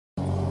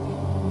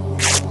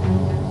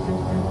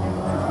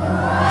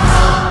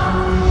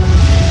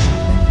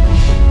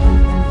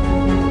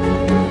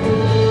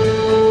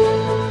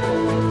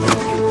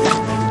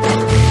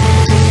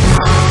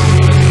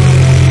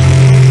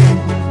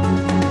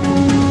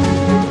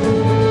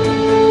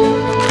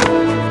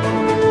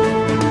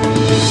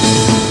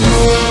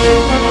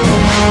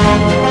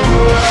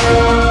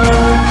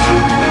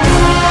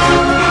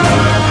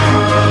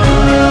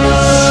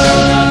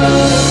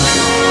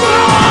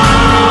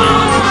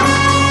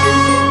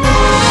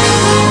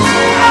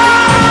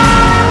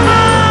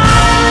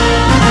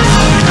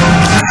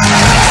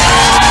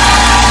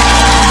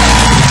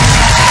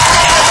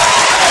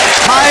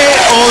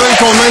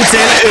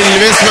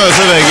Ylvis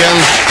møter veggen.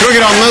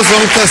 Programmet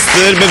som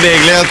tester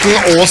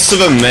bevegeligheten og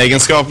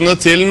svømmeegenskapene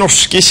til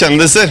norske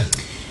kjendiser.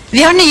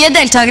 Vi har nye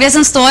deltakere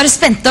som står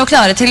spente og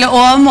klare til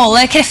å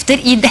måle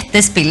krefter i dette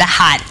spillet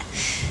her.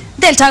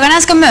 Deltakerne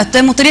skal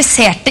møte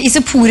motoriserte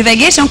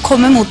isoporvegger som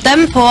kommer mot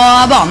dem på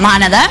banen her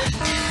nede.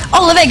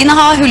 Alle veggene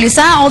har hull i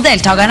seg, og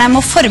deltakerne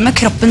må forme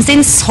kroppen sin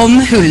som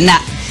hullene.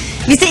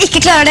 Hvis de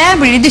ikke klarer det,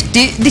 blir de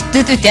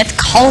dyttet ut i et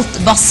kaldt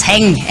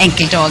basseng,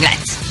 enkelt og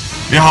greit.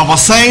 Vi har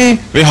basseng,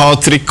 vi har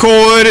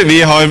trikåer, vi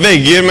har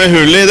vegger med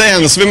hull i. Det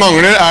eneste vi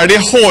mangler er de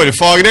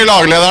hårfagre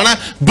laglederne,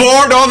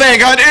 Bård og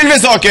Vegard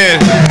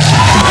Ylvisaker!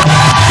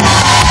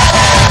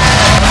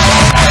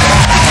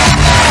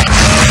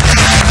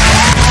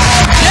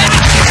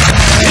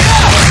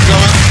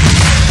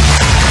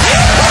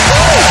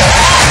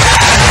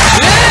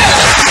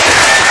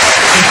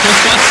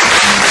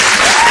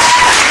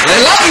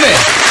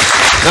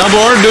 Ja,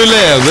 Bård, du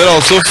leder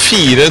altså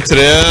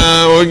 4-3,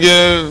 og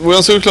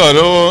hvordan skal du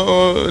klare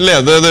å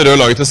lede det røde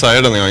laget til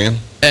seier denne gangen?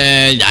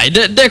 Nei,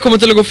 det kommer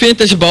til å gå fint.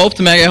 Det er ikke bare opp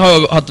til meg. Jeg har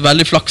jo hatt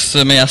veldig flaks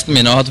med gjestene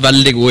mine og hatt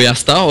veldig gode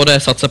gjester, og det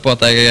satser jeg på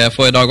at jeg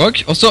får i dag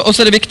også. Og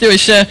så er det viktig å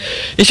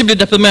ikke bli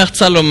deprimert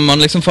selv om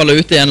man liksom faller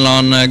ut i en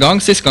eller annen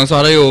gang. Sist gang så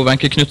hadde jeg jo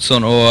Wenche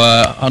Knudsen og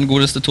han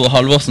godeste Tore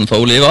Halvorsen fra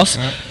Ylvis.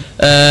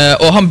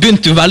 Og han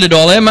begynte jo veldig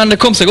dårlig, men det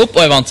kom seg opp,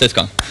 og jeg vant sist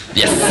gang.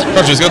 Yes.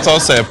 Kanskje vi skal ta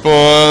og se på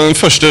den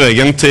første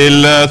veggen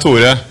til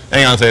Tore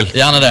en gang til.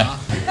 Gjerne det.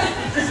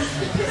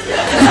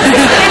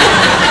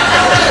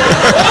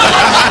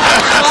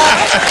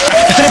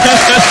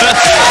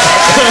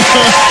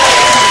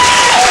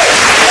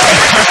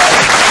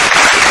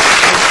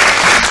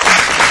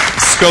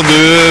 Skal du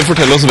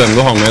fortelle oss hvem du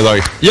har med i dag?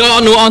 Ja,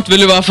 noe annet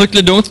vil jo være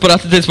fryktelig dumt på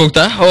dette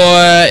tidspunktet. Og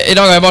i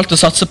dag har jeg valgt å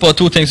satse på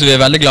to ting som vi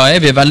er veldig glad i.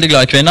 Vi er veldig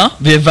glad i kvinner.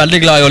 Vi er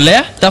veldig glad i å le.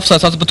 Derfor har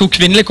jeg satset på to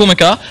kvinnelige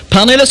komikere.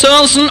 Pernille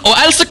Sørensen og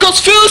Else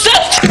Kåss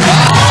Furuseth!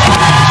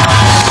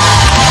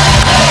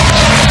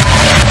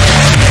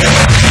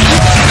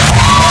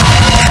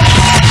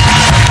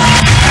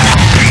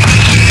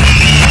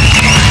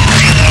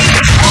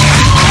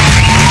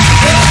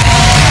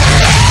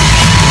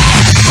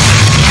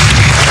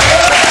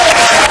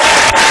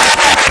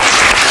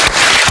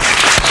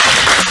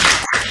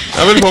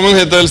 Ja, velkommen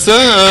hit, Else.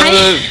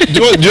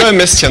 Du er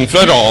mest kjent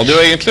fra radio,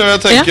 egentlig, og jeg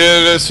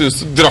tenker, synes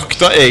du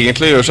drakta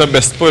egentlig gjør seg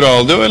best på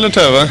radio eller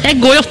TV? Jeg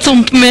går jo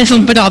ofte med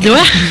sånn på radio,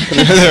 jeg.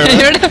 Jeg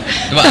gjør det.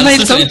 Det var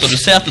Else som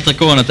introduserte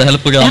trikåene til hele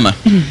programmet.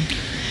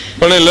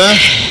 Pernille,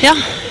 Ja.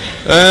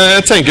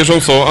 Jeg tenker som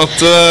så at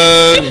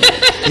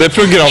det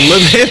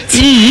programmet ditt,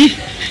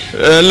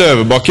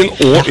 Løvebakken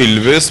og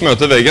Ylvis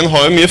møter veggen,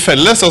 har jo mye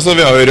felles. Altså,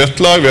 vi har jo rødt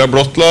lag, vi har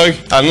blått lag.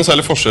 Er det noen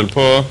særlig forskjell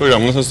på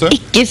programmene, synes du?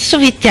 Ikke så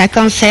vidt jeg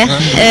kan se.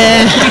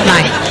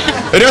 Nei.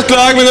 Rødt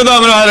lag, mine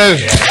damer og herrer!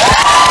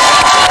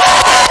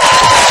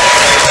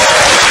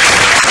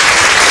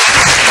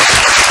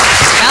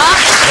 Ja.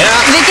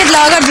 Hvilket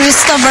lag har du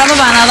stablet på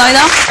beina i dag,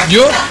 da?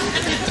 Jo,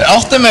 det er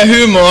artig med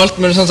humor og alt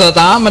mulig sånn som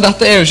dette her, men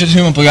dette er jo ikke et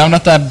humorprogram,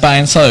 dette er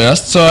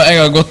beinseriøst, så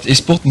jeg har gått i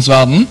sportens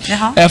verden.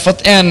 Jaha. Jeg har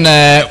fått en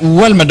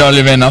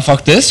OL-medaljevinner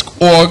faktisk,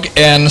 og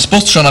en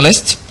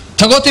sportsjournalist.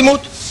 Ta godt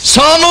imot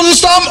Sara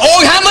Nordenstam og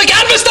Henrik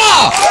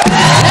Elvestad!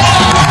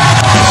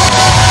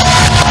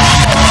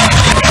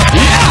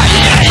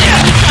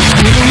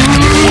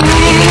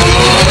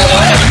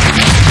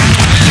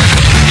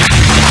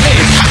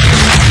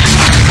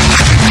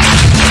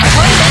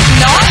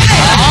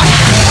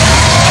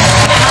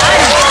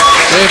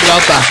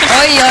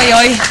 Oi, oi,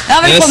 oi. Ja,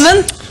 velkommen.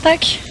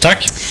 Takk.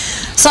 Takk.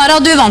 Sara,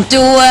 du vant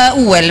jo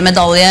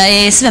OL-medalje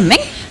i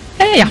svømming.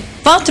 Ja.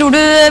 Hva tror du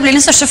blir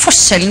den største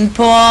forskjellen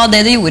på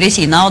det du gjorde i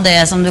Kina og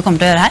det som du kommer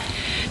til å gjøre her?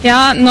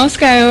 Ja, nå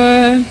skal jeg jo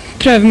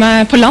prøve meg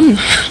på land.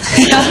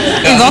 Ja,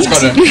 uvant.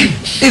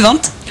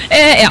 Uvant?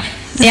 Ja.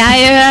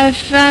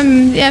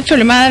 Jeg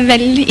føler meg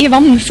vel i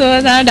vann, så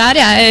det er der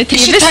jeg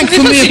trives. Ikke tenk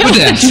for mye på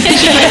det.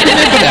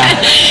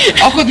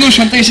 Akkurat nå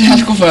skjønte jeg ikke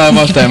helt hvorfor jeg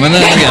valgte det, men det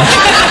er greit.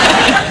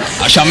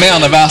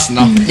 Charmerende versen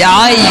da. Ja.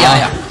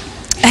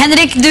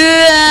 Henrik, du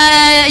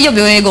jobber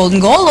jo i Golden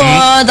Goal,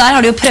 og der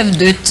har du jo prøvd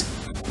ut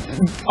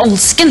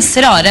alskens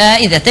rare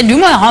idretter. Du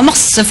må jo ha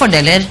masse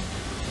fordeler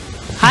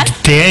her.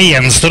 Det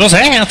gjenstår å se.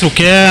 Jeg tror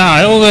ikke,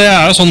 jeg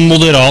er jo sånn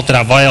moderat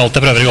ræva i alt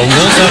jeg prøver i Golden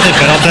Goal, så jeg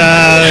tipper at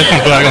jeg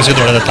kommer til å være ganske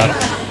dårlig i dette her.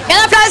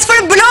 En applaus for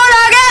det blå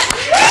laget!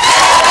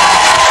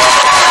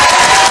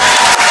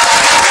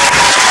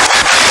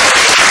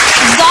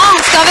 Da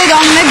skal vi i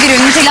gang med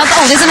grunnen til at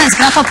alle disse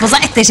menneskene har tatt på seg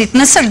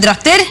ettersittende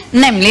sølvdrakter,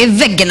 nemlig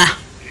veggene.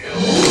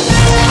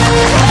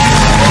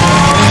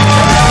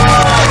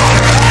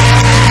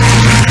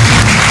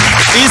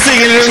 I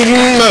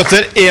singelrunden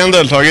møter en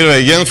deltaker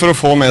veggen for å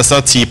få med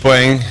seg 10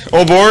 poeng.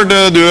 Og Bård,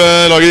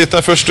 laget ditt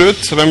er først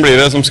ut. Hvem blir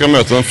det som skal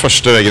møte den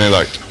første veggen i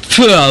dag?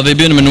 Før vi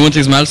begynner med noen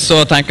ting som helst,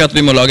 så tenker jeg at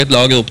vi må lage et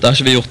lagerop. Det har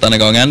ikke vi gjort denne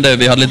gangen.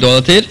 Vi hadde litt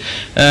dårlig tid.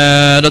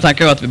 Da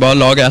tenker jeg at vi bare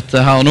lager et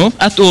her og nå.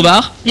 Et ord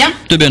hver. Ja.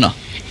 Du begynner.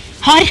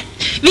 Har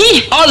vi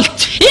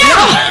Alt! Ja!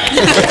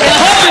 Det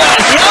har vi!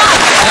 Ja!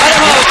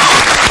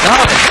 Det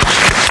har vi!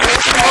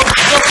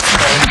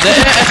 Det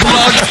et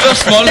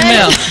lagspørsmål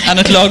mer enn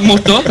et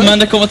lagmotto,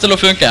 men det kommer til å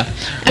funke.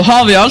 Og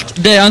har vi alt,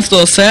 det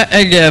gjenstår å se.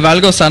 Jeg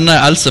velger å sende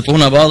Else, for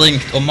hun har bare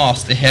ringt og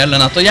mast i hele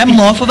natt. Og jeg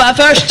må få være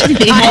først!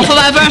 Jeg må få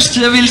være først!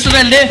 Jeg vil så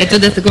veldig. Vet du,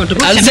 dette kommer til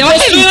å gå Else, det var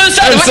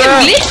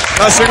hyggelig!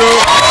 Vær så god!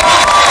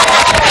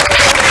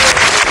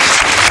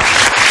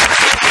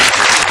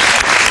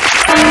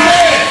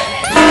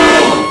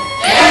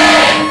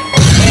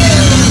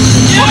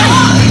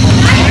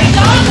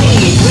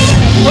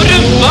 Og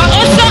rumpa!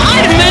 Og så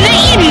armene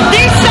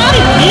inntil sånn!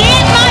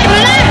 Ned med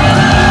armene!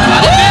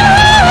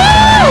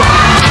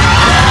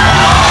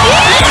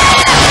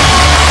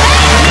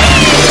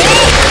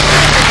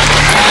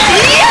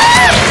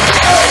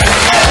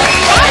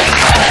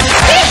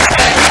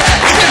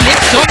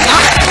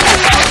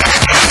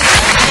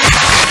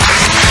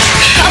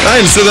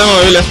 Else, det var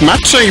jo lett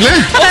match, egentlig.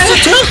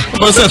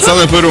 Bare sette seg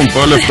ned på rumpa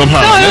og løfte opp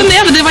hælen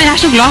litt. Det var jeg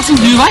så glad som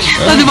du var,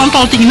 da du vant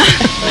alle tingene.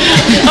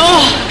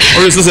 Har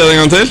du lyst til å se det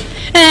en gang til?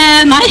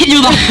 Nei, jo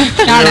da.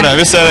 Gjør det,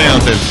 vi ser det en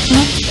gang til.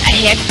 Det er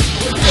helt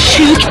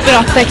sjukt bra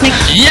teknikk.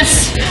 Yes!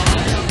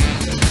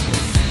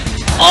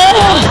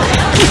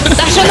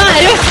 Det er så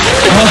nære.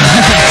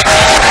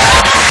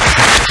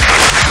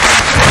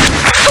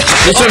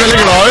 Du ser veldig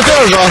glad ut,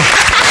 Ylvis.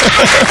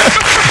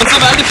 Og så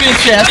veldig fint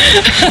skjedd.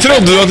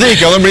 Trodde du at det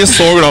gikk an å bli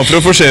så glad for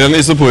å forsere en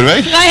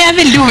isoporvegg? Nei, jeg er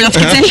veldig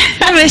overrasket selv.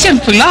 Jeg ble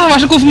kjempeglad. Det var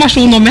så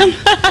konfirmasjon om igjen.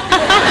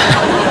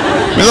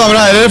 Mine damer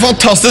og herrer,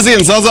 fantastisk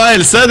innsats av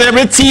Else. Det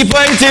blir 10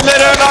 poeng til det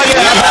røde laget.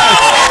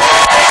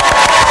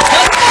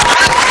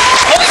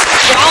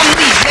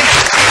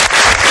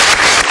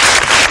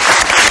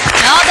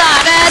 Ja, da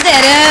er det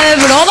dere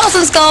blå da,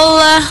 som skal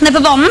ned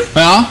på banen.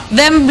 Ja.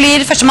 Hvem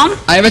blir førstemann?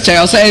 Nei, jeg vet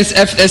ikke, altså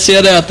jeg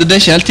sier det at det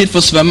er ikke helt tid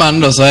for å svømme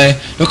enda, så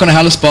da kan jeg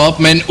heller spare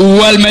på min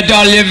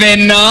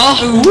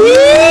OL-medaljevinner.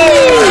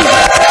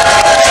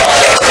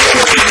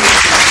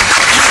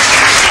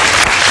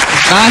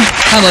 Nei,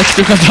 Henrik,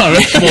 du kan ta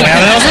det. Må jeg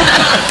det, altså?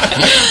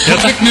 Jeg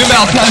fikk mye mer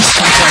applaus.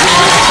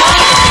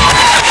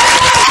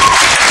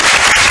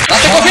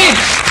 Dette går fint.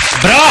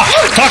 Bra!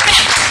 Takk!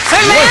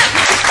 Følg med!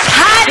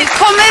 Her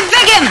kommer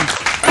veggen!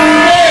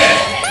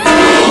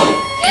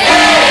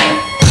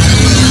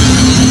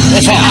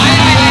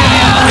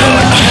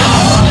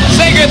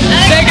 Se gutt,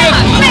 se gutt.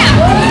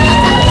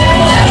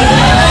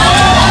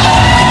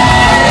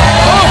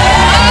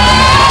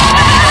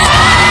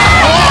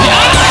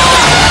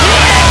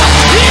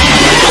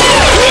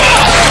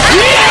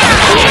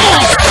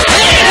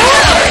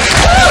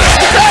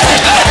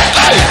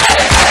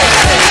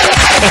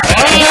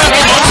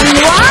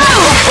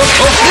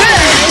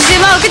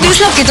 Du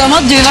snakket om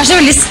at du var så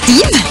veldig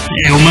stiv.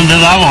 Jo, men det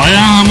der var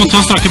jeg måtte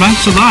ha strakke bein,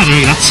 så da er det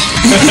jo greit.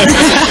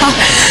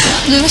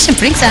 Du var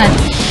kjempeflink, se her.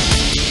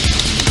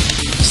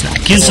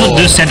 Du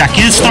ser, det er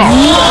ikke stram.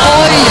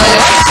 Oi.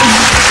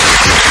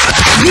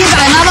 De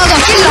beina var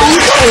ganske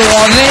langt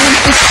over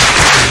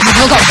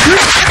på kanten.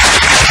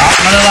 Ja,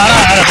 men det der er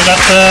jeg rett og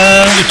slett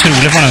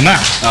utrolig fornøyd med.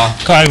 Hva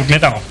har jeg gjort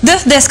mitt, ja?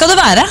 Det skal du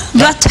være.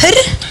 Du er tørr,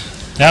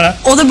 Det er det.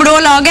 og det blå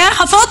laget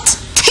har fått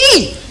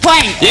 10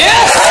 poeng.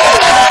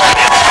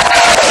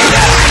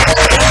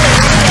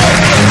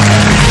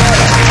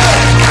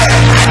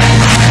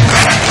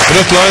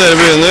 Rødt lag, dere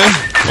begynner.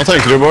 Hva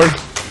tenker du, Bård?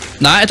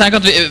 Nei, jeg tenker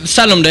at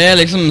selv om det er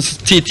liksom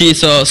 10-10,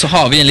 så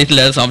har vi en liten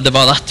ledelse av det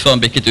var rett før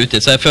han bikket ut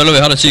i, så jeg føler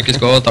vi har det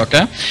psykiske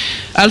overtaket.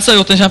 Else har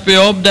gjort en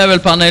kjempejobb, det er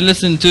vel Pernille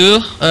sin tur,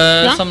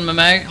 sammen med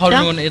meg. Har du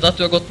noen idrett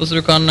du har gått på så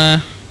du kan...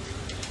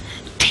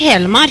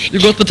 Telemark. Du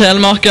har gått på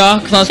Telemark, ja.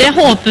 Så jeg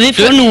håper vi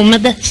får noe med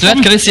dette. Du vet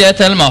hva de sier i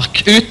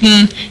Telemark?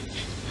 Uten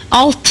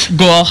Alt.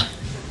 Går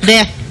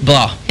Det.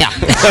 bra. Ja.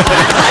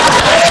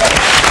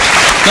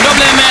 Men da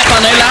blir jeg med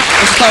Pernille,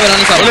 og så tar vi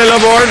denne sammen. Pernille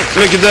og Bård,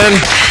 lykke til.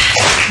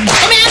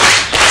 Kom igjen!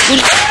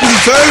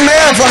 Følg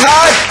med, for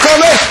her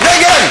kommer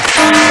veggen!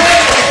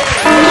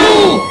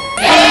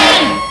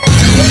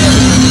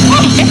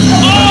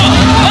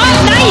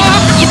 Nei!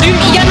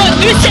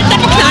 Du sett deg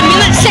på knærne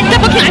mine! Sett deg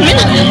på knærne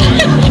mine!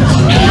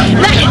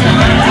 Nei!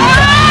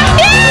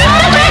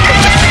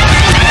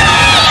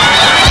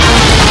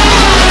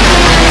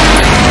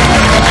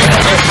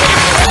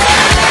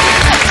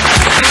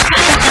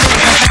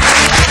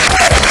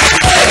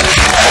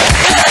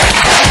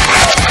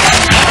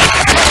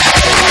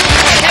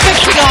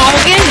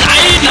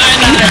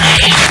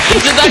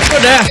 Ikke takk for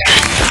det.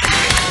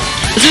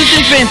 Jeg synes det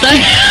gikk fint,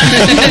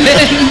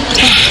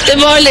 Det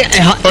var litt...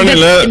 Ja,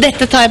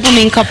 dette tar jeg på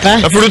min kappe.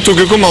 Ja, for du tok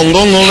jo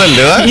kommandoen nå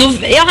veldig der.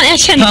 Ja, jeg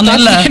kjente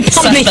Pernille, at sett deg på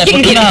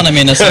panikken grep. knærne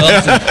mine, så.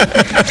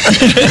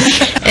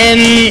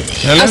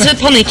 Altså,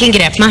 panikken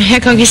grep meg. Jeg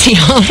kan ikke si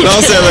alt. La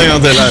oss se det en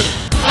gang til her.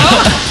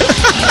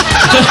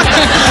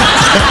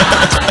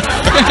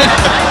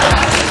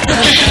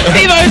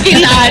 Vi var jo ikke i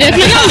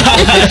nærheten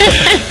engang.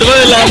 Det var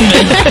jo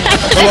landing.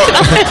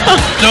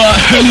 Det var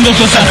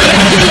 100%.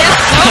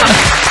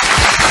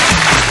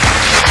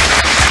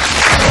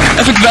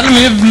 Jeg fikk veldig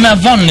mye mer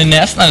vann I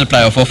nesen enn jeg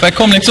pleier å få, for jeg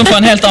kom liksom på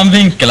en helt annen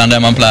vinkel enn det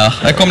man pleier.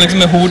 Jeg kom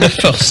liksom med hodet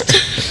først.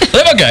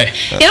 Det var gøy.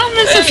 Ja,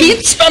 men så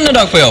fint. Spennende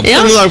dag på jobb.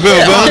 Spennende dag på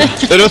jobben.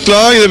 Rødt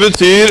lag, det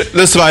betyr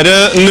dessverre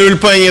 0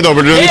 poeng I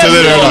dobbeltrunden til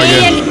det røde laget.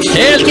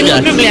 Helt Ikke noe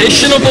greit. problem.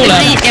 Ikke noe problem.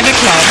 Nei, jeg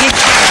beklager.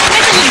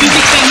 Jeg tror du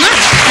fikk poeng nå.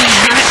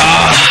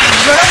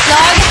 Rødt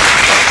lag.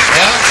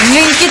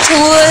 Hvilke to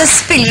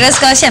spillere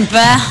skal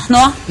kjempe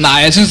nå? Nei,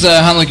 jeg synes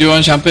Henrik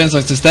gjorde en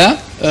kjempeinnsats I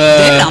sted.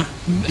 bra.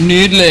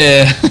 Nydelig.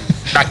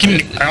 Det ikke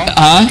ja.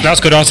 Hæ? Da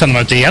skal du sende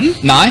meg ut igjen?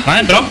 Nei.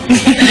 Nei, bra. Det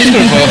skal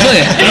du få.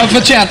 Du har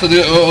fortjent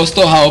å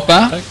stå her oppe.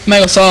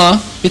 Meg og Sara,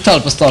 vi tar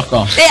det på strak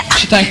arm. Ja.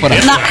 Ikke tenk på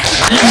det. Nei.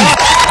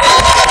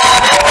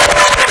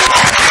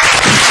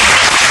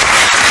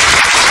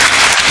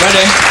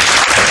 Ready?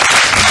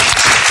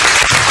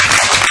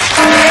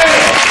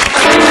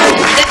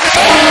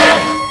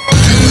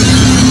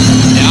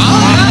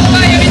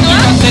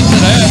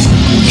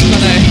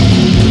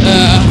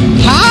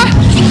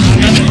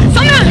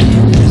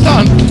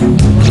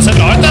 Det ser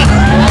bra ut,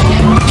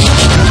 det.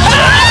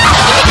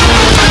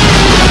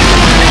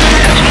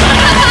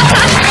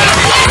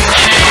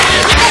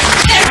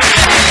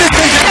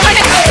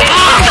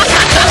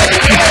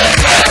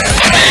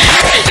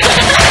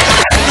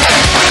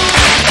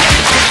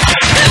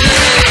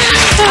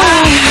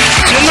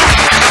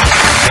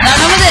 Da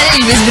kommer dere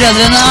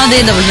Ylvis-brødrene og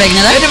de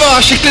dobbeltveggene der. Det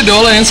var skikkelig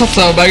dårlig innsats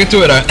av begge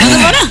to I dag. Ja,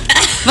 det var det.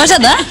 Hva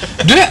skjedde?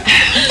 Du,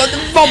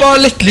 det var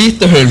bare litt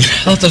lite hull,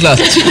 rett og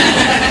slett.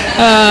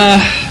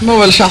 Må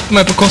vel skjerpe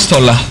meg på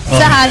kostholdet.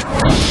 Se her.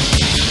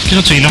 Ikke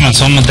noe tvil om hvem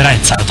som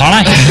dreit seg ut her,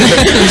 nei.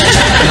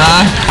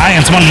 Nei. Det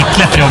en som har litt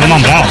lettere jobb enn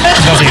andre, da,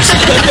 skal sies.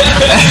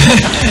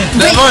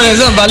 Det var en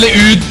sånn veldig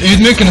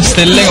ydmykende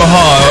stilling å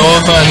ha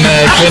overfor en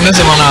kvinne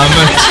som man har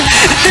møtt.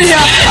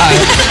 Ja.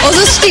 Og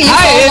så stille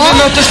Hei, på vi nå.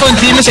 møttes for en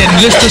time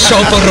siden. Lyst til å se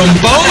på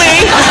rumpa mi?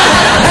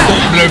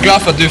 Ble du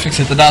glad for at du fikk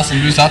sitte der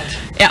som du satt?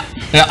 Ja,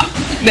 Ja.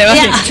 det var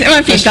fint. Det var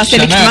en fin plass.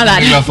 Jeg likte meg Jeg er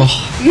der. glad for.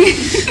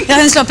 Ja,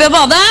 hun slapp jo å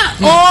bade,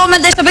 men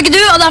det slapp ikke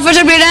du, og derfor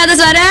så blir det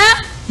dessverre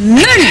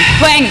 0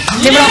 poeng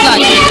til blått lag.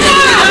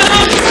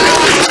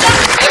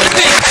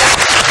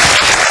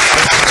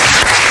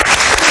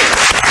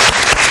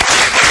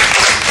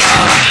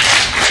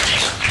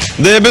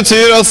 Det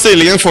betyr at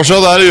stillingen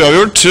fortsatt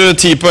uavgjort.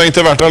 10 poeng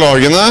til hvert av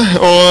lagene.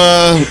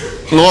 Og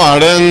nå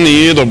det en ny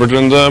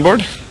dobbeltrunde,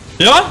 Bård.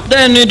 Ja, det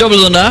en ny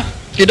dobbeltrunde.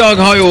 I dag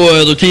har jo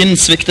rutinen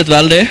sviktet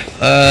veldig,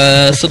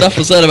 så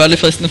derfor så det veldig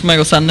fristende for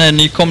meg å sende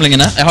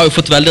nykomlingene. Jeg har jo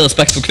fått veldig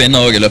respekt for kvinner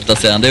også I løpet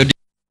av serien. Det er jo de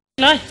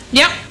Klar?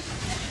 Ja.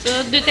 Så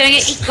du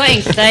trenger ikke å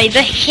engste deg I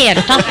det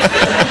hele tatt.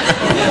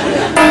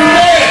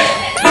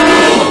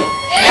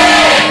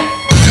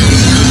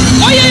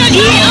 Oi, oi,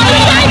 oi!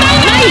 Nei, nei,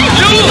 nei!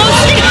 Vi må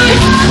slippe!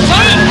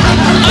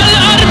 Alle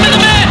armene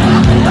med!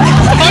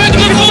 Ta ut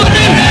med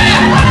foten!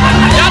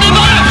 Ja, det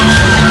var!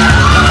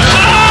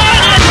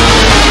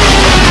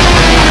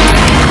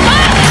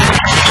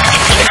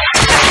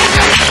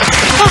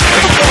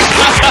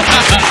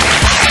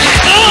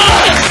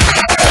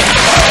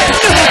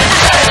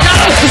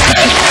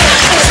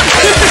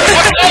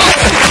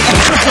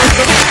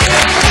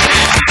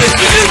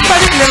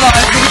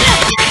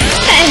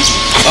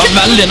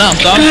 var veldig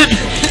nærmt da.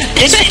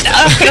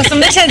 Akkurat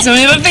som det kjennes som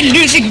vi var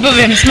veldig usikre på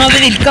hvem som hadde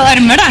hvilke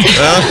armer der.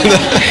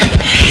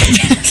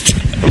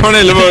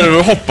 Pernille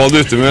bare hoppet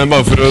ute med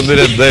bare for å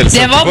redde Else.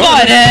 Det var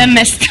bare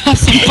mest av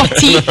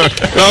sympati.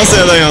 La oss se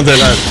det en gang til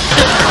her.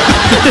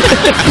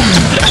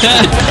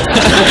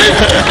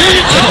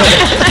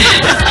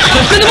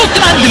 Men det måtte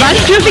være dverg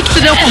for å fikse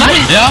det oppe her.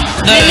 Ja,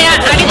 Men jeg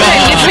litt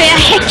uheldig, for jeg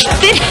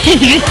hekter.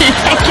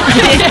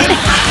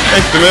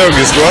 Ekte med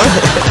joggeskoa.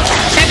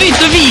 Jeg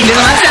begynte å hvile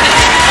nå.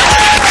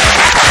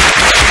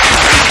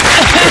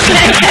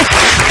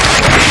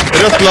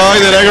 Rødt lag,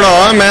 dere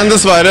glade, men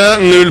dessverre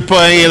 0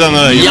 poeng I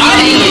denne veggen.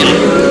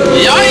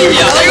 ja, det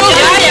er godt.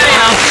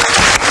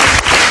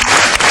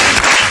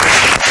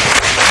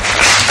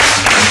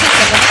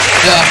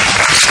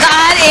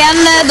 Det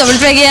en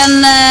dobbeltvegg igjen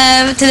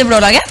til det blå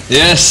laget.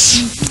 Yes.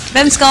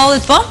 Hvem skal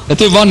ut på? Jeg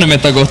tror vannet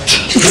mitt har gått.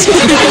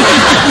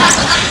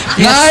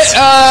 Nei,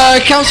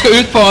 hvem skal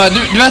ut på?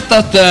 Du vet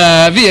at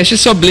vi ikke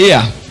så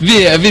blige.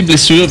 Vi blir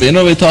sure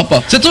når vi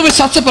taper. Så jeg tror vi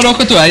satser på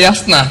dere to,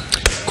 gjestene.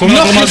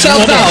 Knock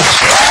yourself out!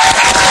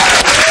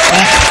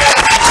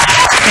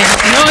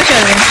 Nå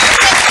kjører vi.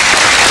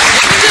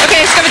 Ok,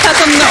 skal vi ta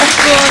sånn opp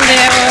og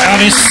ned og... Ja,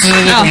 hvis det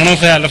kommer noe,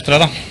 får jeg løfte deg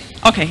da.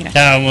 Ok, greit.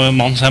 Jeg jo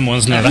mann, så jeg må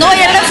nesten gjøre det. Nå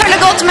gjelder det å følge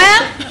godt med.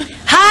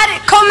 Her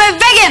kommer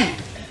veggen!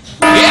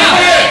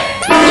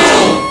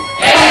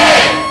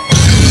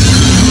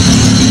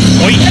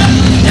 Oi!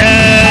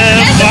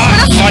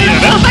 Hva gjør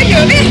vi? Hva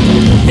gjør vi?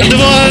 Det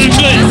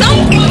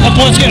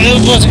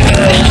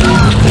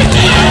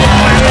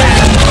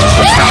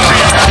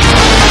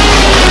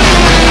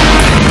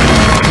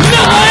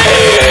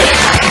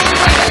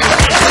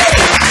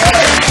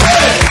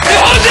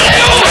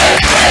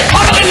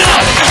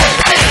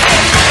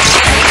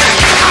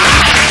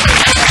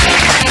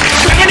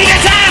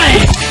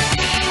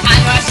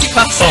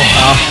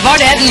Var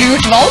det et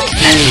lurt valg?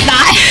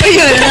 Nei, å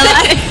gjøre det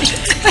der.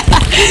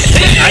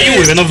 Jeg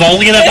gjorde noe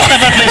valg i det, for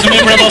liksom vi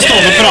ble bare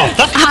stående og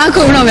prate. Her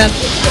kommer det om igjen.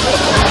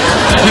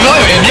 Du var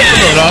jo inne på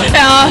noe da.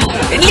 Ja,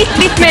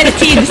 litt mer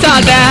tid, så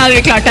hadde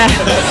vi klart det.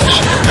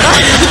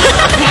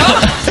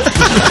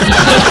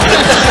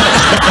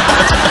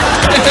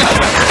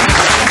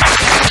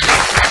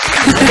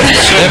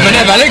 Men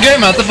det er veldig gøy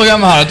med dette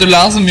programmet her, at du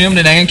lærer så mye om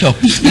din egen kropp.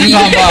 Du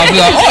kan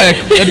bare,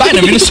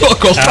 beina mine så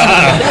kort.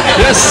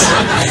 Yes.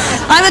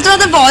 Nei, vet du hva,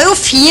 det var jo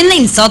fin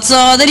innsats,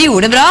 og dere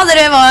gjorde det bra.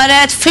 Dere var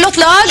et flott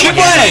lag.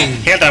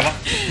 Helt ræva.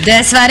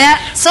 Dessverre,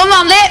 som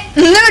vanlig,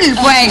 0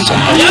 poeng.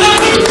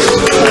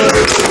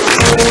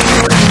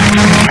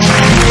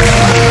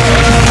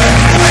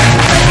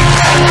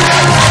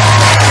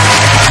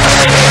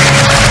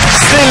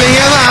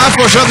 Stillingen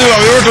fortsatt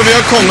uavgjort, og vi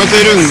har kommet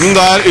til runden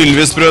der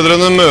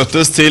Ylvis-brødrene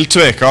møtes til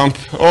tvekamp.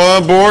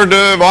 Og Bård,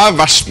 hva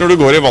verst når du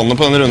går i vannet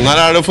på denne runden her?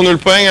 Er det å få 0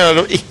 poeng, eller er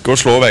det å ikke å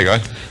slå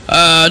Vegard?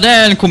 Det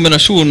en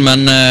kombinasjon,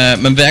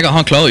 men Vegard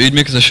han klarer å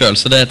ydmyke seg selv,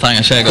 så det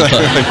trenger ikke jeg å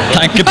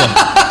tenke på.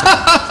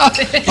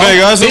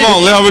 Vegard, som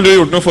vanlig har vel du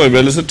gjort noen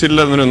forberedelser til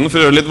denne runden for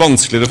å gjøre det litt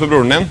vanskeligere for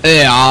broren din?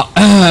 Ja,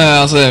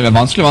 altså det er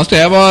vanskelig.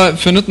 Jeg har bare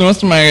funnet noe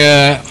som jeg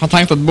har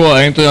tenkt at Bård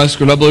egentlig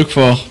skulle ha bruk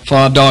for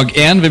fra dag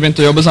 1 vi begynte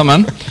å jobbe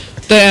sammen.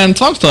 Det er en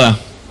tvangstrøye.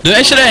 Du,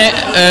 er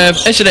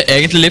ikke det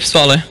egentlig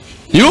livsfarlig?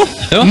 Jo,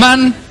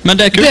 men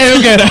det er kult. Det er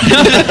jo gøy det.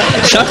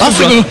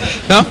 Kjempebra.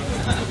 Ja.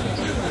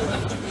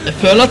 Jeg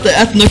føler at det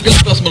er et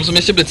nøkkelspørsmål som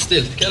ikke er blitt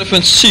stilt. Hva er det for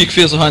en syk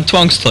fyr som har en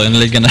tvangstrøye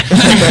liggende?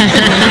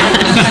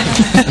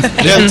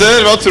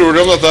 Jenter, hva tror du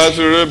om dette her?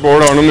 Tror du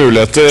Bård har noen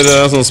muligheter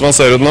sånn som han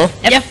ser ut nå?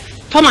 Ja,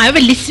 han er jo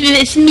veldig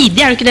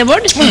smidig, er du ikke det,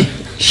 Bård?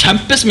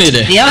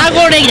 Kjempesmidig. Ja, da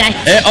går det greit.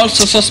 Er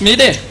altså så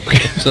smidig.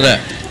 Så det.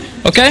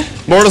 Ok?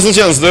 Bård, hvordan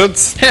kjennes det ut?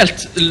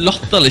 Helt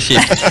latterlig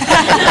kjipt.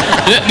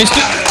 Du, hvis du...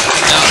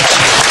 Ja.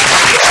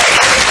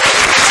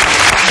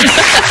 Du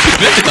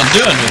vet du kan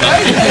dø nå, da.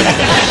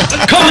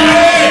 Kom!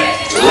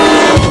 2,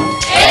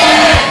 1!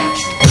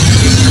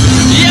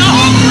 Ja!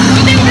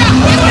 Det er bra.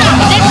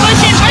 Det går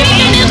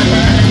kjempefint.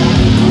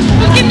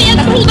 Ikke ned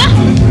på hodet.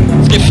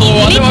 Skal jeg få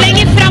det? Litt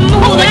lenger frem med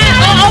hodet,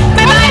 og opp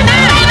med beina.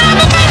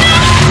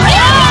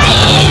 Ja!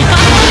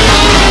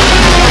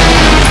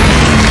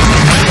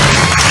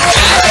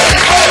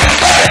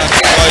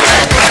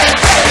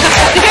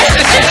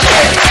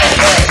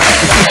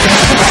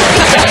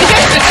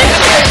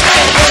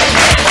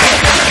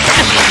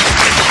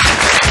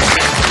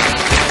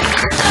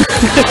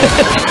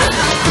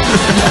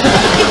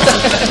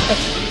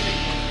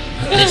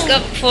 Du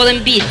skal få den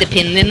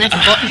bitepinnen din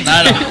etterpå.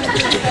 Neida.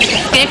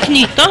 Skal jeg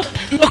knyte opp?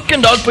 Nok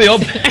en dag på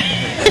jobb.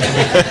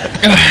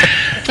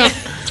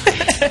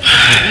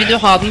 Vil du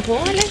ha den på,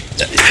 eller?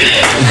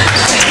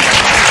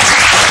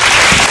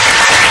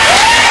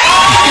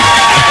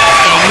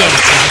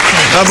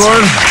 Ja,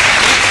 Bård.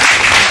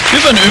 Det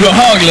var en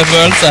ubehagelig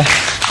følelse.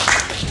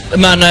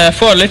 Men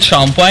får litt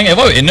sjarmpoeng. Jeg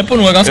var jo inne på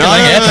noe ganske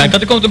lenge. Jeg tenkte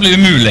at det kom til å bli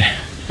umulig.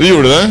 Du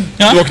gjorde det?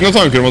 Ja. Du har ikke noen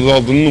tanker om at du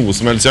hadde noe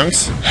som helst sjans?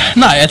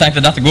 Nei, jeg tenkte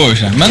at dette går jo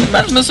ikke. Men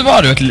så var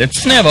det jo et litt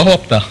snev av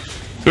håp der.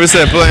 Skal vi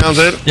se på det en gang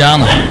til?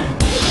 Gjerne.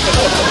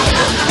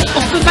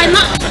 Opp med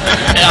beina.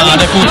 Ja,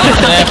 det er fort.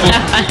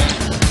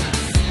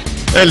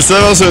 Else,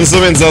 hva synes du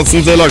om innsatsen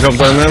til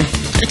lagkapteinen din?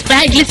 Jeg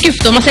er egentlig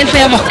skuffet om meg selv, for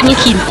jeg var ikke noe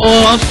keen på å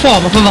få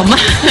meg på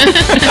vannet.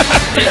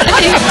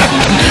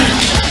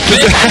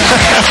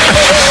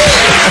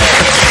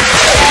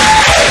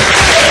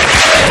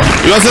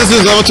 Uansett synes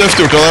jeg det var tøft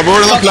gjort av deg,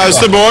 Bård. En applaus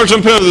til Bård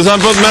som prøvde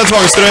seg på med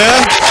tvangstrøye.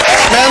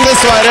 Men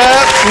dessverre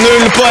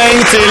 0 poeng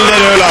til det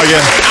røde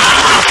laget.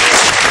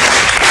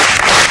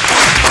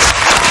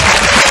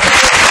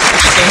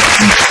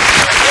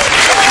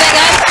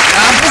 Vegard,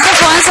 du skal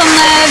få en sånn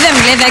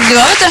vemmelig vegg du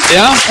har, vet du.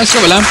 Ja, jeg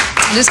skal vel det.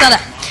 Du skal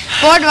det.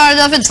 Bård, hva er det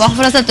du har funnet på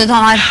for å sette ut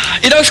han her?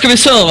 I dag skal vi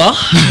server.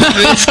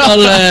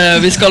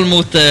 Vi skal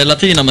mot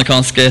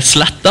latinamerikanske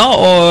sletter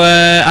og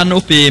ende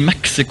opp i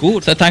Mexico.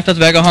 Så jeg tenkte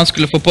at Vegard han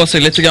skulle få på seg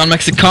litt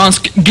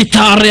meksikansk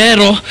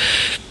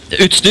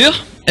gitarrero-utstyr.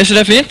 Er ikke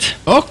det fint?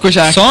 Hvor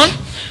kjekt. Sånn.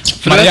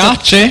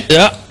 Mariachi.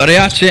 Ja,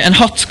 mariachi. En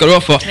hatt skal du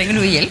ha for. Trenger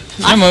du hjelp?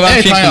 Det må være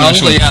en fin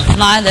kombinasjon.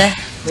 Nei, det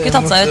skulle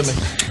tatt seg ut.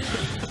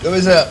 Skal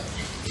vi se.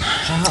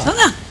 Sånn,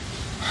 ja.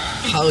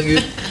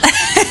 Herregud.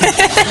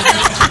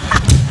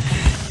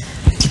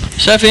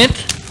 Ikke det fint?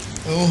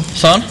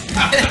 Sånn.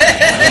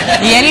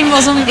 Hjelm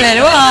og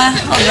sombrero.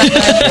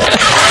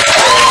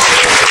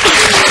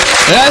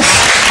 Yes.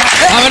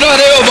 Ja, men da er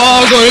det jo bare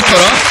å gå ut på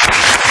da.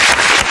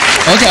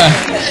 Ok.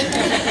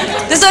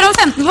 Det står om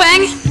 15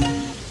 poeng.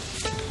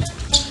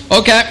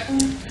 Ok.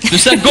 Du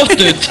ser godt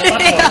ut.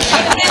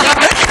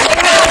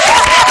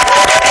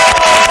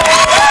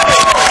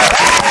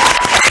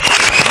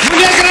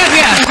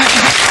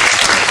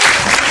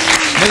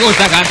 Me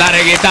gusta cantar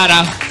en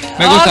guitarra.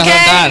 Me gusta Ok,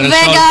 cantar el sol.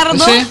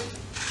 Vegardo. Sí.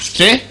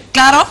 Sí.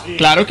 Klaro?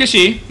 Claro que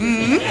sí.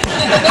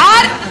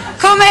 Her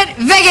kommer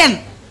veggen.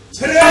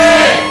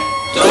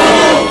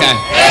 Ok.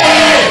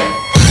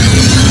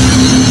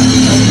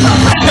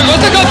 Me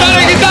gusta cantar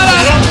en guitarra.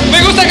 Me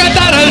gusta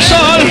cantar el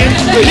sol.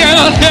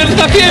 Llena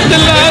tienta fiesta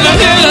la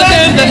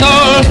tienda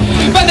sol.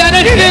 Bandana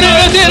tiene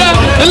la tierra.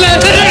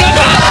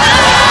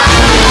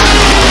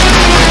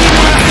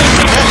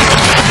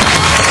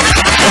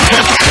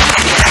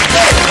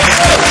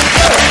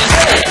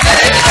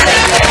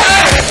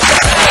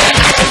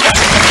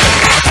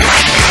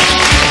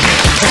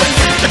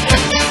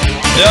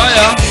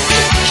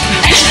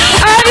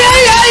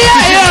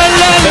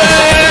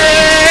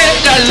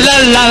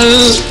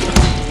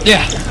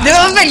 Yeah. Det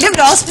var veldig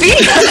bra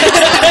spill.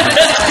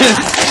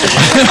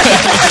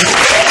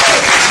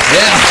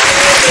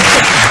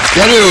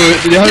 De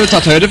hadde jo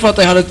tatt høyde for at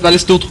jeg hadde et veldig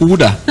stort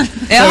hode.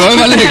 Det var jo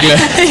veldig hyggelig.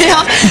 Ja,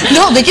 du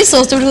hadde ikke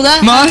så stort hode.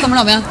 Nei. Kommer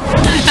det opp igjen.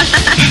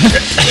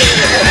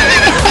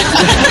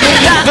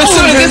 Men så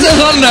er det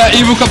sånn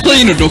Ivo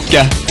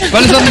Caprino-dukke.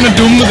 Veldig sånn med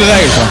dumme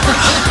bevegelser.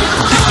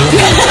 Det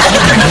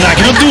er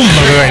ikke noe dumme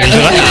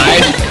bevegelser der. Nei.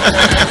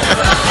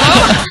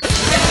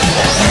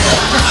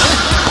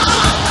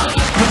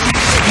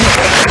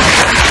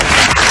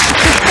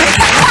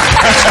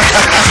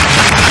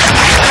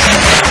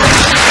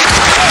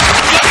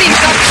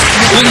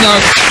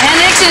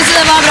 Henrik, synes du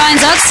det var bra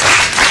innsats?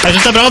 Jeg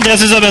synes det er bra. Det jeg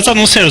synes er best er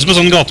nå ser det ut som en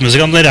sånn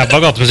gatemusikant, en ræva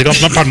gatemusikant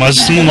som er ferdig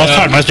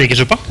med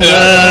sprikersuppa.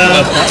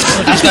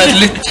 Jeg skal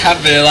litt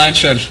heavy line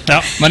selv,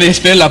 men de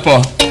spiller på.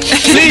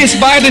 Please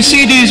buy the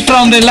CDs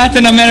from the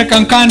Latin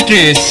American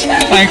countries.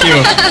 Thank you.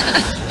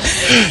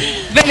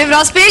 Veldig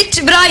bra spilt,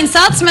 bra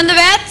innsats, men du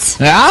vet...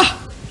 Ja,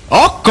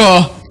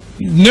 akkurat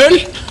 0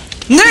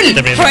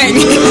 poeng.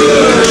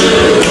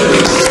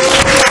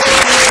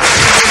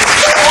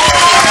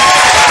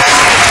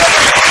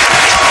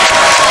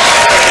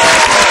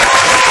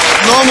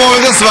 Nå må vi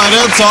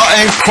dessverre ta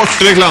en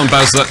kort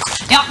reklamepause.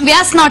 Ja, vi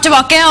er snart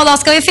tilbake, og da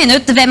skal vi finne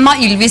ut hvem av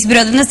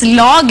Ylvis-brødrenes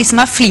lag som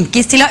er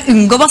flinkest til å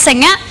unngå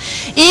bassenget.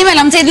 I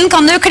mellomtiden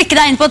kan du klikke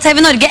deg inn på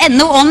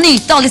TVNorge.no og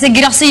nyte alle disse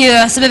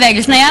grasiøse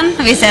bevegelsene igjen.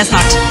 Vi ses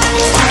snart.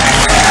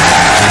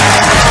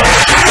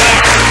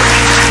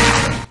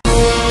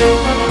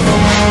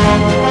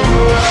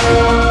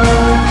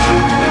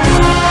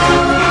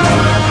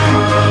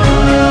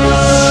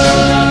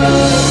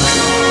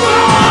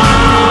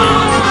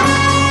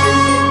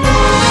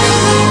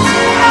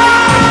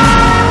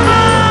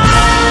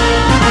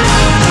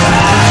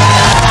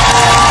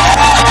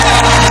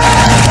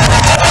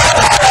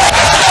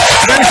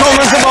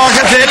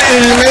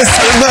 Ylvis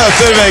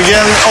møter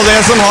veggen, og det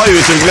som har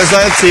utviklet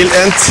seg til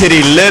en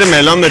thriller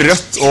mellom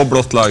rødt og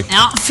blått lag.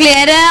 Ja,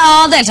 flere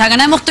av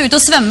deltakerne måtte ut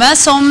og svømme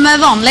som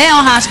vanlig,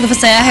 og her skal du få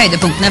se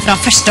høydepunktene fra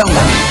første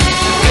omgang.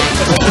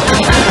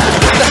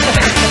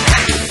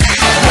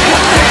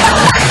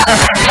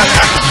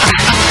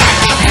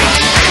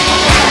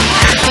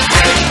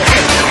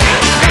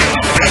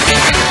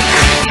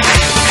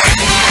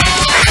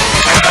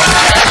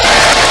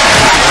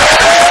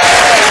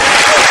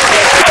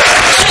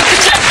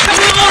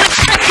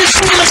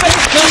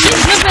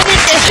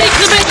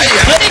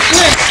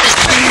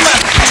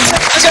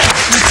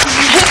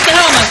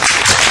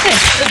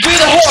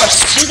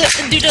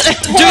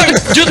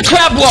 Do the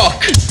crab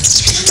walk. Do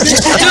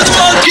the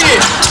monkey.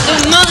 The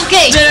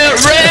monkey. The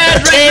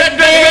red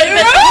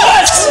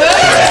horse.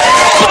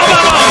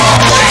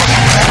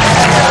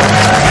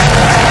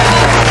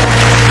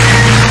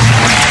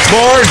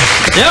 Bård,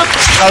 Ja.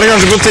 er det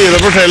kanskje på tide å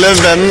fortelle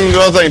hvem du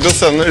har tenkt å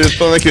sende ut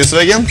på denne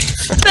quizveggen?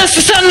 Jeg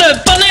skal sende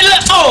Pernille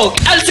og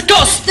Else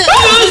Kåss.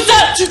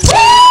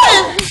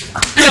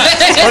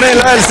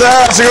 Pernille og Else,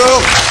 vær så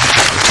god.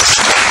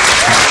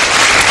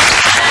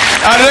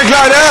 Er dere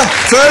klare?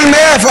 Følg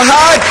med, for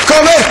her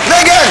kommer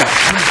veggen!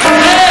 3,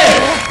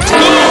 2,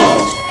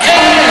 1.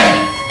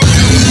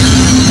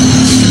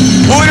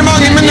 Hvor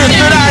mange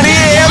minutter er det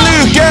i en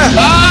uke?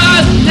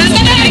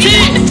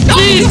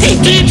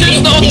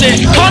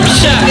 10.080.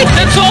 Kanskje.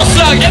 Et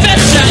forslag. Jeg vet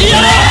ikke.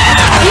 Ja!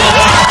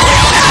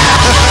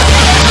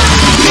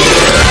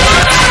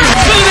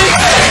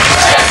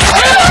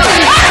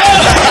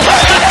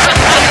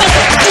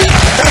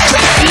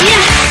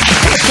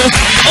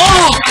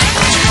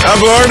 Ja,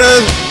 Bård,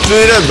 du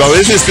redda det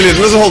i siste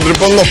liten, men så holder du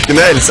på å nokke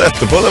ned Else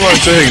etterpå. Det var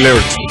ikke så hyggelig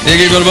gjort. Går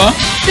det bra?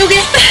 Det går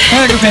greit. Ja,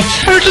 det går fint. Har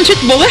du hørt om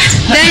kjøttbolle?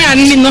 Det er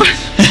hjernen min nå.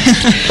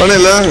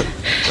 Pernille, er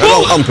det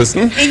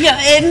andpusten? Ja,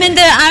 men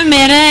det er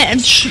mer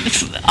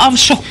av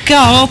sjokket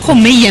av å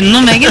komme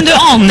igjennom veggen. Du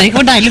aner ikke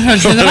hvor deilig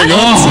følelse det var.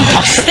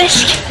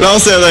 Fantastisk. La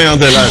oss se det en gang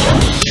til her.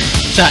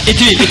 Så, i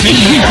tvil.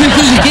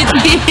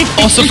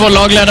 Også for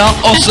lagleder,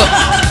 også...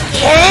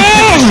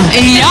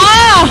 Ja!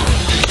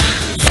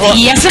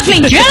 Vi er så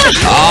flinke, ja!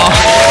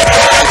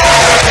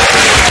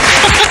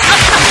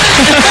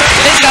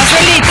 Det skal så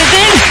lite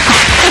til.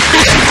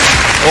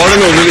 Var det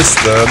noe du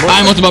visste, Bård? Nei,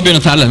 jeg måtte bare begynne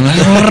å telle.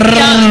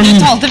 Ja, du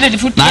talte veldig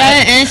fort.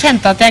 Jeg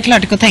kjente at jeg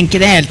klarte ikke å tenke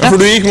det helt. Ja, for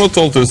du gikk mot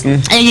 12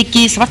 000. Jeg gikk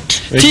i svart.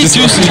 10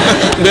 000.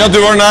 Det at du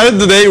var nerd,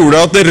 det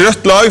gjorde at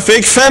rødt lag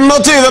fikk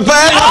 25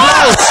 poeng!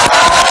 Applaus!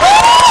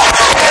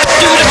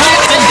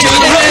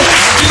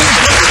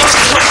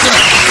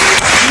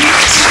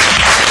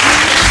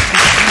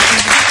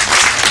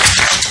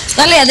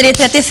 Da leder de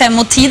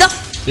 35-10 da.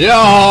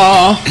 Ja!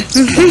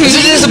 Jeg synes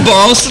det er så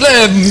barnslig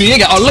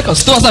mye. Alle kan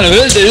stå sånn. Vi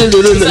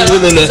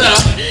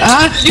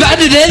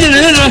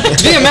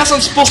er mer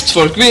sånn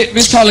sportsfolk.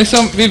 Vi tar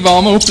liksom, vi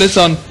varmer opp litt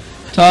sånn.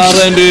 Tar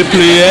en du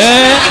plie,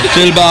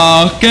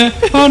 tilbake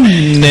og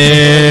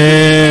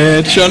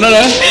ned. Skjønner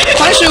du?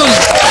 Har ikke jo så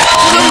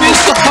mye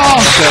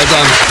stoppasje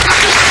sånn.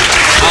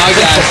 Ja,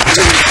 greit.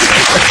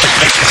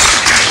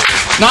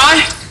 Nei,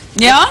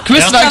 Ja,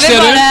 Quizvegg, skal vi sier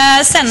du?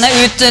 bare sende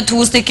ut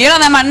 2 stykker da?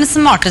 Hvem er den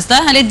smarteste?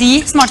 Eller de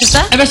smarteste?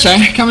 Jeg vet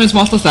ikke, hvem er den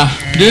smarteste?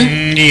 Du?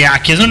 Jeg er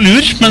ikke så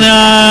lur, men jeg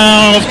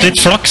har ofte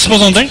litt flaks på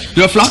sånne ting. Du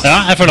har flaks?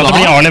 Ja, jeg føler at det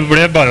blir A eller B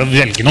bare å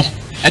velge noe.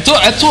 Jeg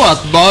tror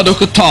at bare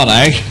dere tar det,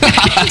 jeg.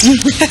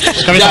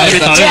 Skal vi ta det?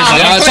 Ja,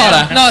 jeg tar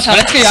det. Men jeg skal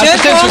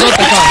hjelpe til så godt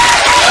jeg kan.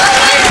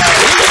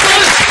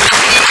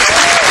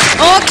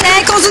 Ok,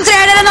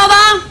 konsentrer dere nå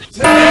da!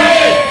 3,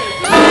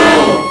 2,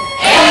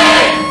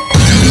 1.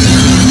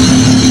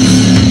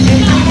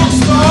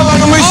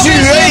 Nummer 20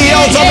 i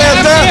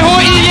alfabetet!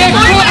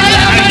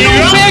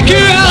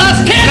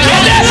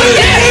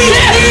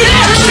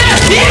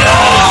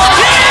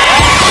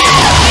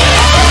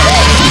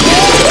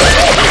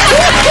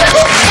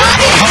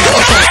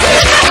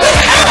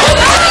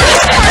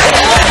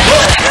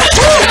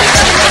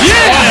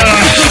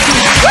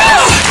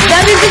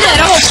 Der begynte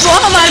dere å hoppe på,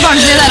 og være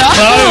barnslige dere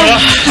også. Ja, gjorde det.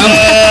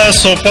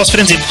 Såpass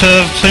prinsipp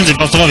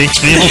at det var vikt.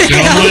 Vi hoppet jo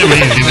når vi ble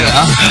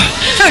innbyggere.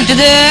 Følte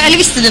du, eller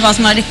visste du hva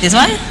som var riktig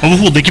svar?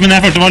 Overhodet ikke, men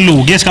jeg følte det var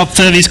logisk at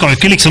vi skal jo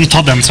ikke liksom ta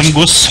den som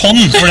går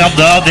sånn, for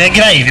det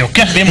greier vi jo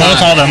ikke. Vi må jo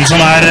ta den som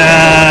er...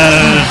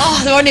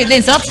 Det var nydelig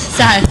innsats.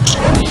 Se her.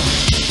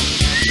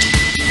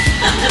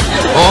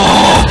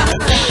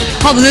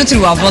 Hadde du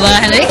troa på det,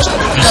 Henrik?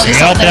 Du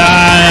ser at jeg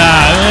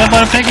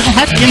bare peker sånn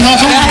her, inn her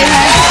sånn.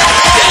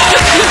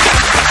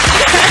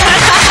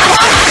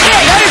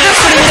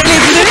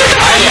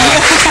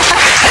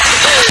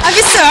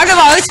 Fy søren, det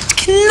var jo et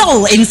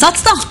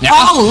knallinnsats da, av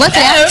alle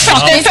 3.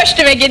 Den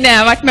første veggen jeg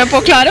har vært med på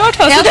å klare, i hvert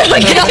fall. Ja,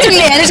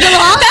 gratulerer skal du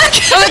ha.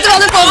 Og vet du hva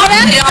du får for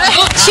det?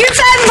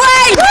 25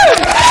 poeng!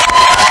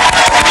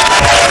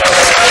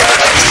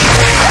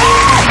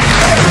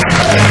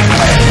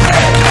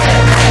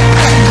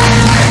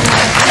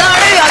 Da er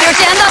det uavgjort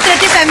igjen da,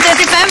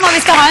 35-35, og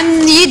vi skal ha en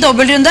ny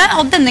dobbeltrunde,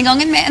 og denne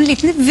gangen med en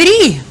liten vri.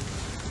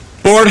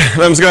 Bård,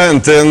 hvem skal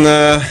hente inn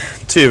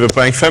 20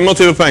 poeng?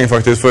 25 poeng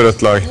faktisk for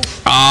rødt lag.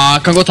 Ja,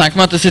 jeg kan godt tenke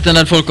meg at det sitter en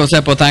del folk og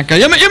ser på og tenker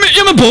Ja, men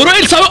Bård og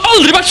Else har jo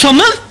aldri vært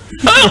sammen!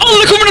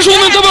 Alle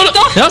kombinasjoner unntatt bare...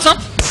 Ja,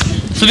 sant?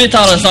 Så vi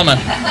tar det sammen.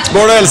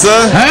 Bård og Else,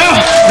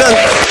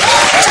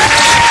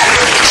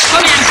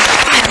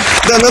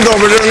 denne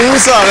dobbeltrunden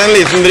så er det en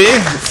liten vri.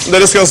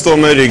 Dere skal stå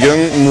med ryggen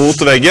mot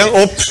veggen,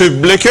 og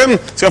publikum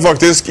skal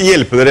faktisk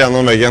hjelpe dere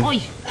gjennom veggen.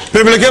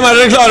 Publikum, er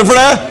dere klare for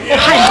det?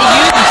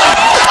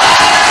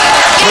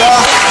 Bra.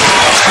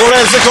 Bård og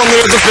Else kommer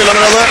ut og spiller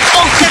med dere.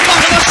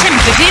 Det var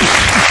kjempefint.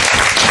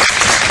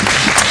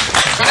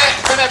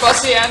 Kan jeg bare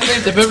si en ting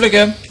til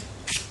publikum?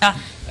 Ja.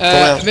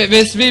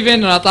 Hvis vi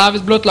vinner dette,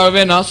 hvis blått lag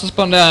vinner, så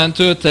spanderer jeg en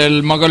tur til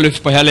Magaluf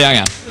på hele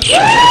gjengen.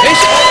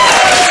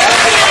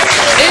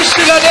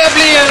 Ikke la det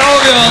bli en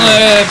avgjørende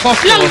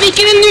faktor.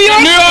 Landviken i New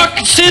York. New York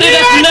City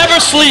that never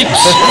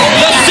sleeps.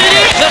 The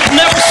city that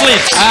never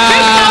sleeps.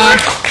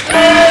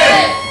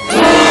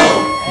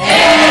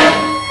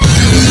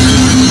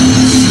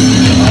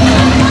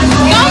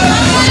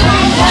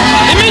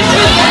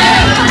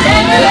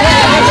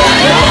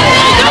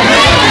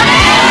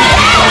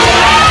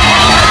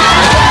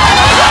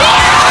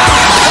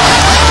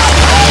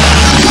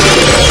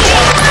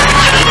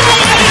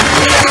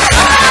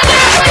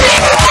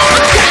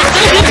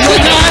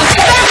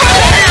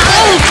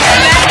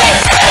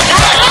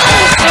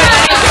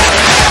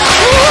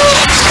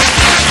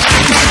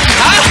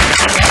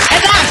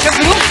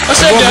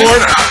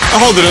 Bård,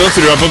 hadde du noe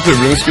trua på at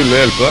publikum skulle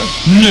hjelpe deg?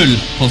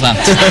 0%.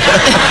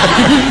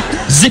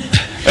 Zipp.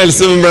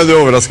 Else, ble du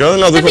overrasket?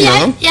 Eller hadde du kommet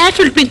gjennom? Jeg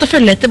fulgte begynt å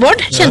følge etter Bård.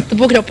 Kjente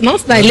på kroppen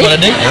hans, deilig.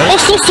 Og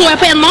så jeg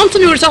på en mann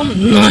som gjorde sånn,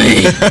 nei.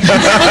 Og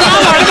da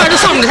var det bare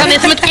å samle seg ned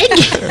som et egg.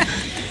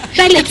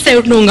 Det er lett jeg har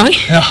gjort noen gang.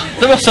 Ja,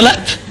 det var så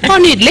lett. Det var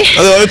nydelig.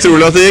 Ja, det var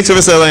utrolig at det gikk, så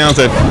vi ser det en gang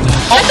til.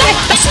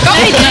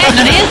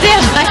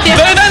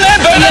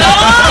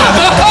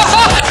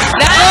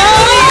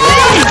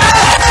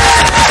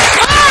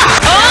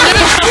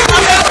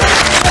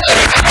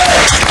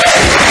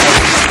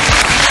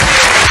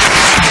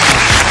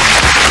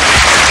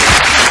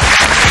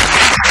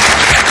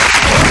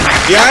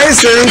 Jeg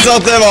synes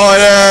at det var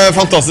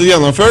fantastisk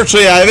gjennomført, så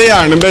jeg vil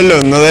gjerne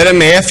belønne dere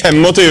med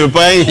 25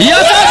 poeng. Ja,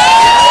 takk!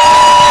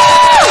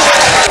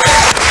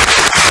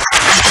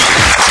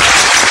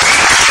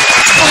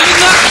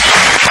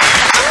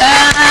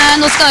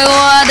 Nå skal jo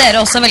dere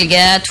også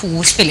velge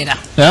 2 spillere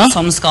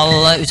som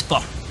skal ut på.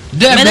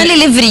 Med den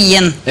lille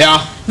vrien.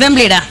 Ja. Hvem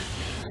blir det?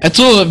 Jeg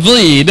tror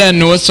vri, det er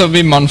noe som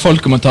vi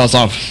mannfolket må ta oss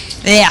av.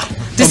 Ja.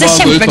 Du ser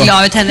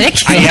kjempeglad ut, Henrik.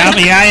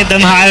 Nei,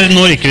 den her,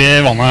 nå rykker vi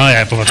i vannet,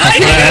 jeg er på første.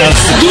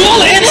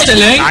 Dårlig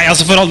innstilling! Nei,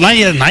 altså for alle,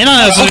 nei,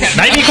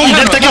 vi kommer,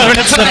 dette klarer vi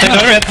rett.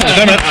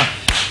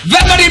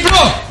 Hvem er de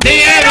blå? Det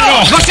er blå!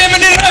 Hva skjer med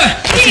de røde?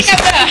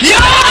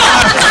 Ja!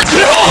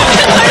 Blå!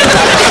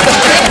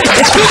 Det er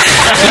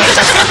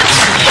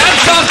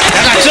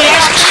ikke så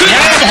verst. Jeg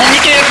hang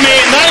ikke helt med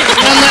inn der,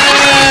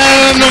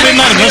 men når vi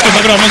nærmer oss dette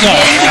programmet, så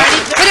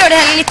For å gjøre det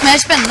hele litt mer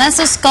spennende,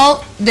 så skal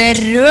det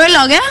røde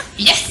laget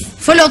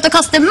få lov til å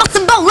kaste masse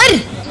baller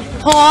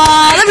på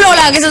det blå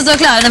laget som står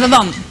klare nede på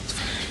banen.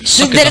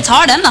 Dere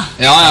tar den da.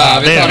 Ja,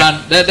 vi tar den.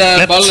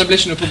 Ballene blir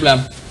ikke noe problem.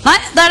 Nei,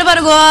 da er det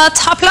bare å gå og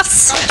ta plass.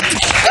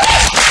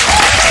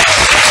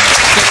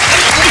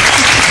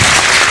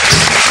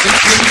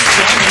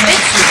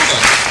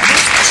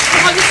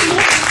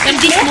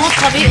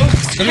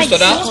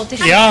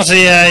 Ja, altså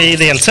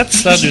ideelt sett,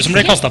 det er du som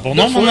blir kastet på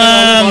nå, men...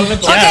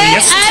 Ok,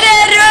 er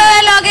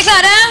røde laget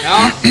klare? Ja.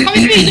 Kan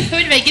vi begynne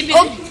før veggen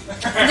begynner?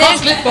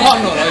 Pass litt på han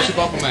nå da, ikke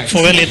bare på meg.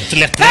 Får vi litt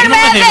lettere. Følg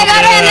med,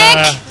 Vegard og Henrik!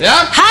 Ja.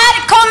 Her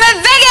kommer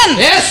veggen!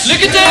 Yes,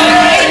 lykke til!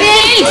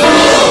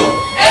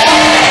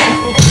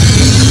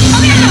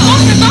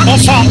 Å,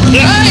 faen!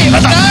 Nei!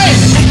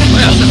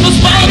 Nå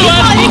sparer du her!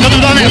 Kan du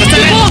da nede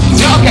til?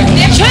 Ja, ok.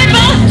 Kjør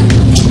på!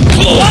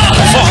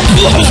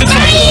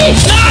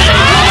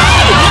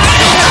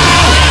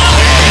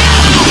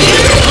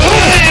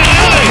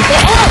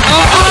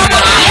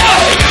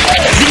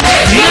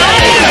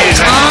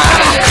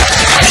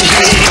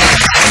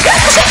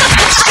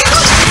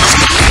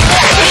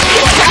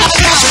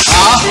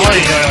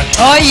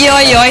 Oi,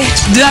 oi, oi.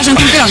 Du er sånn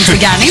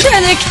konkurransegærning, du,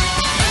 Henrik.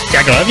 Jeg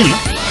er glad i å vinne.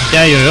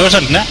 Jeg gjør jo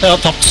sjelden det. Jeg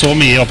har tapt så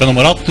mye opp gjennom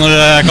året at når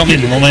jeg kan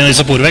vinne noe med en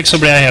isoporvegg, så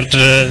blir jeg helt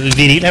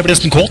viril. Jeg blir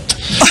nesten kåt.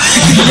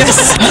 Yes.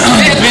 Det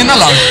er et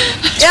vinnerlag.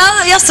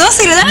 Ja, så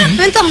sier du det.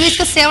 Vent da, vi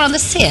skal se hvordan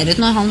det ser ut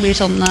når han blir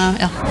sånn,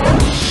 ja.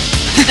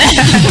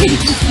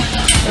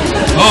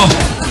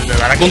 Det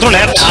der er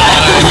kontrollert.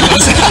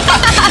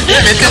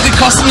 Jeg vet ikke at de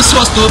kaster med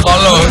så store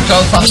baller og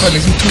klarer å treffe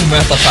liksom 2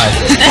 meter feil.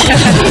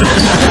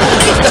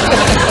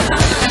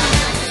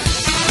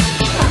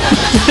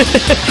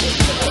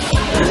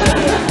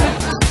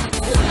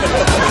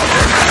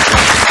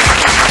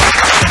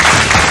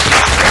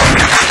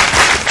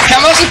 Hvem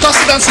var det som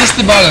kastet den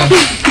siste ballen?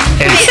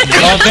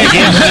 Begge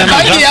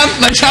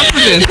jentene er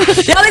kjempefint.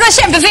 Ja, det går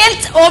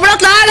kjempefint. Og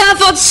blått lag har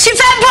fått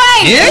 25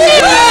 poeng!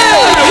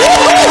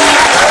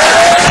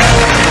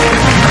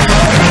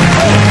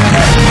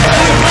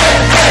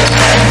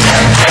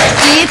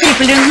 I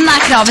trippelrunden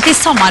er kravet til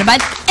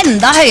samarbeid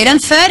enda høyere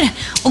enn før.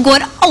 Og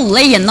går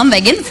alle gjennom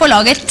veggen, får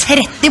laget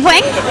 30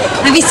 poeng.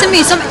 Men hvis så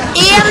mye som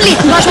en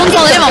liten person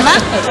faller i vannet,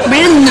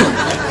 blir det 0.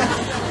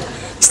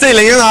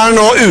 Stillingen er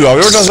nå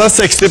uavgjort, altså det er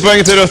 60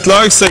 poeng til rødt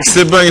lag,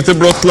 60 poeng til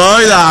blått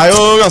lag. Det er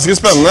jo ganske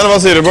spennende, eller hva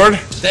sier du, Bård?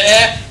 Det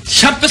er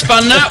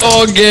kjempespennende,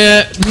 og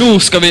nå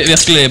skal vi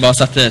virkelig bare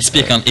sette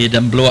spikeren i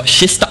den blå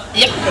kista.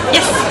 Yes.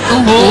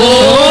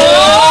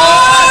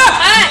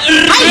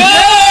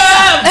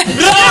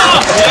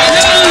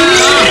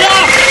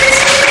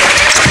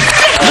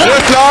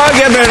 Rødt lag,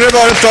 jeg ber dere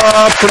bare ta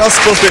plass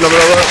på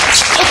spilleområdet.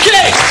 Ok!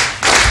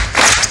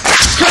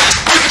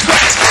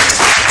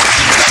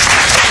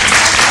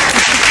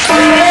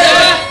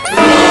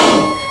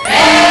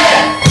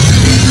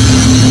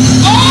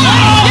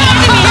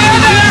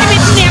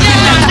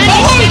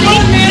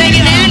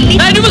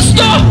 Nei, du må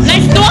stå! Nei,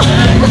 stå!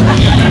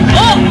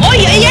 Oi,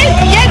 hjelp!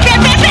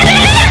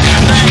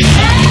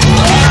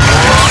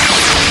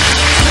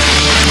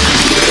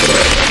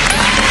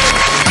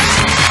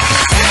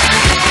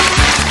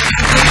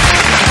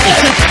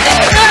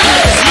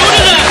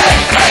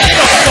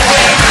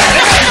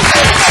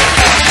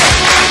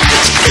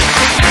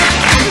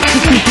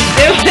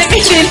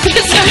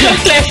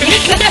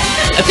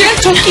 Jeg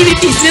tok inn i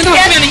tissen.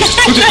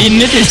 Tok du inn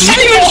i tissen?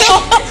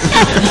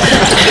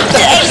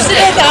 Else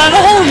vet jeg å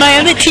holde meg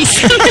igjen i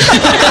tissen.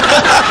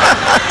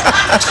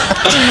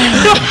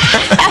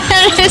 Det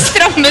er det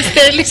strammeste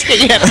jeg skal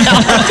gjøre.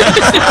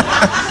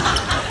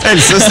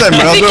 Else,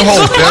 stemmer det at du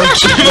holdt igjen?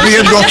 Det blir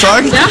et godt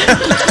tak.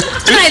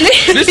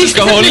 Hvis du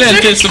skal holde en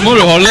til, så må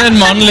du holde en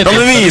mannlig til. Kan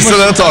du vise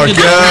det taket?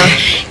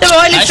 Det var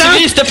Nei, ikke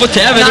vis det på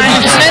TV.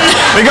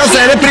 Vi kan se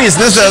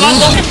reprisene i stedet.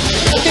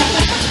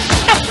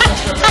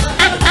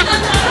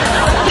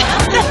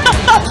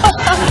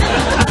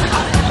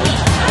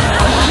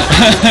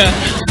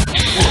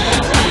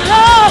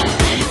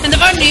 Men det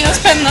var en ny og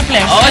spennende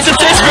opplevelse. It's a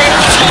taste break.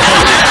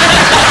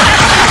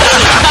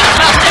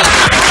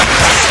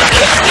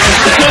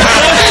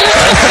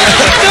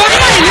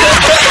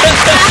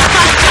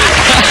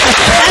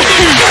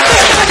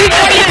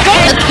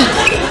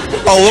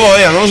 Alle var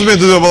igjennom, så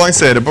begynte du å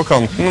balansere på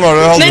kanten. Var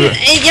det, Men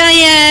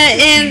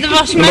det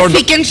var som jeg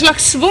fikk en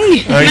slags svung.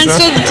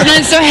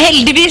 Men så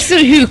heldigvis så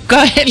huka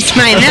helt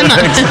meg ned.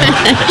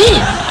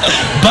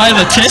 By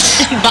the tiss?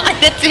 By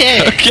the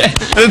tiss. Okay.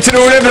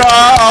 Utrolig bra,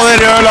 alle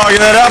røde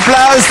lagene dere.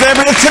 Applaus, det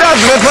blir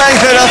 30 poeng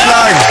til rødt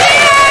lag.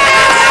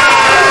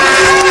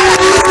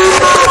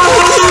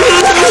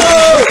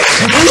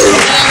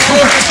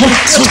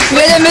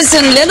 Ble det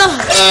misunnelig da?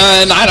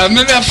 Neida,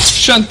 men vi har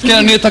skjønt hva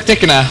den nye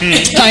taktikken er.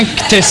 Tenk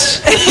tiss.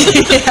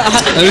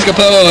 Men vi skal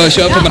prøve å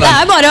kjøre på med Det den.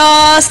 er bare å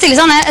stille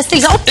seg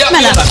opp,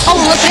 mener jeg.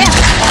 Alle tre.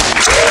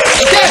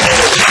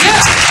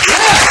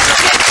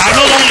 Er det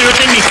noe sånn lurt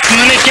i midten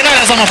eller ikke? Det er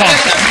det samme faen.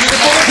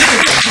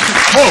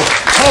 Ho,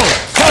 ho,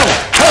 ho,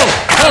 ho,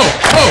 ho,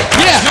 ho.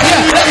 Yeah,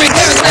 let me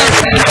do it.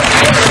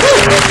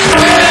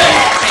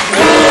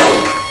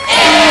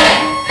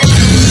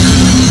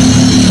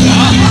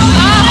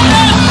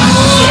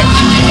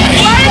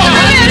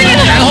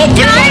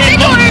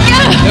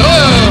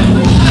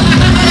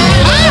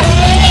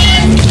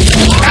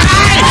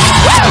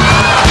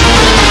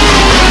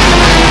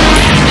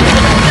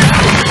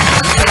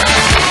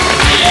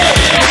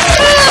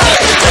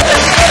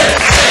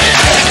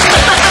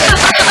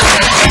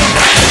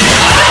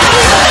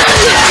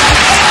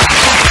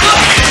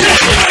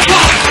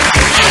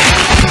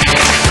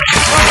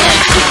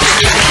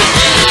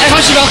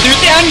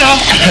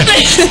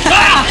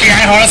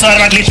 Jeg har dessverre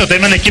vært litt uti,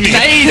 men ikke mye.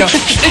 Nei da,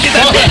 ikke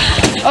det.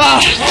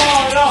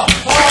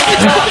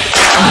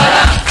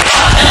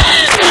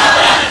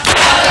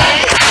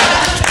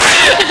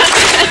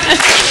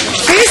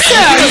 Fy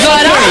søren,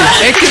 Sara!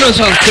 Ikke noe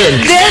sånt tull.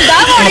 Det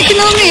der var det ikke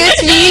noe mye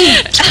tvil.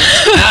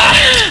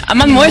 Ja,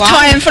 man må jo ta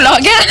en for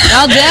laget.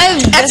 Ja, det...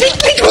 Jeg fikk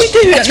litt vondt i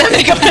huet. Jeg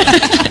ventet på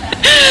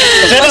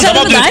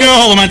at du skulle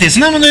holde meg i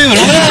tissen, men du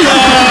gjorde det. Da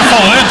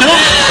faller jeg uti da.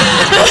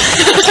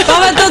 Hva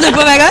ventet du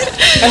på, Vegard?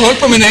 Jeg holdt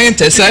på min egen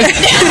tiss, jeg.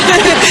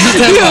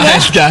 Det var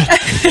helt greit.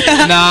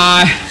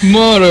 Nei,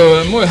 må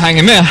jo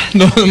henge med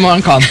når man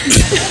kan.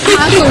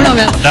 Her kommer han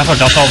igjen. Jeg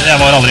følte at jeg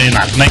var aldri i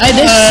nærheten. Nei,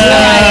 det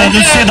skjønner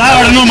Du ser, der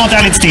var det noe med at jeg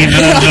er litt stiv.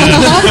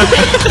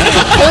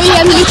 Og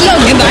igjen litt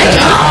lange bein.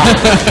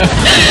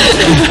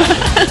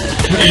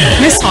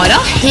 Men Sara,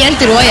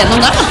 helt rå gjennom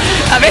der da.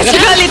 Jeg vet ikke,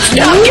 det er litt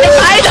strakere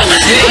bein.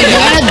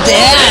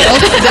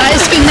 Jeg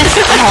skulle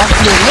nesten ha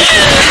nummer.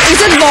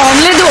 Hvis et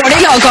vanlig dårlig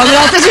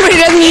lagkamerater, så blir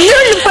det 0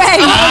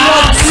 poeng.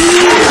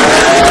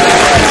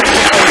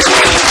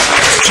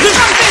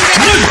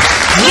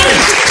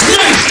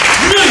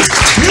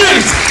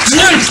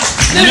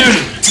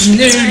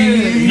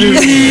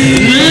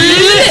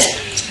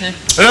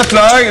 Rødt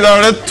lag, da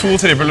er det 2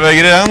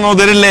 trippelvegger igjen, og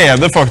dere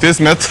leder faktisk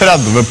med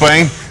 30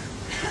 poeng.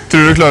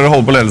 Tror du klarer å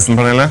holde på ledelsen,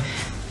 Pernille?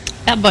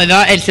 Ja, bare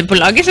ha Else på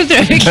laget, så tror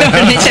jeg vi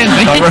klarer det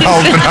kjempefint. Det går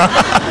alt bra.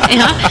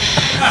 Ja,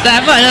 det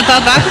er bare å ta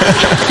tak.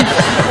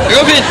 Det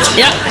går fint.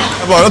 Ja. Det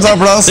er bare å ta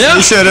plass, vi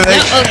kjører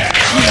vekk.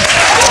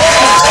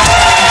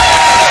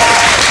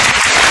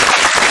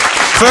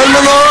 Følg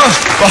med nå,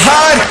 og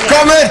her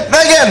kommer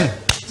veggen!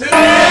 3,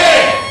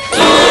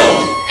 2,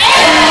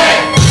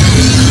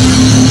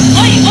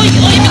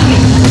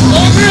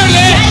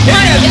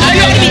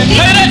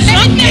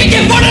 1! Ikke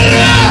på det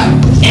røde!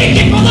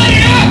 Ikke på det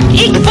røde!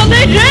 Ikke på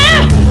det røde!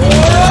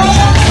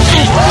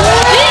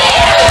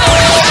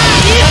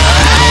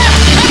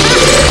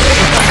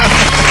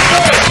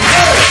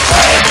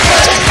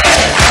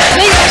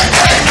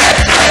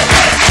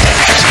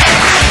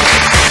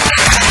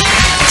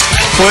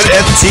 For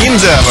et team,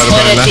 sier jeg bare,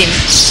 Pernille.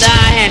 Det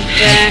er helt...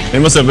 Vi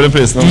må se på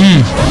reprisen nå.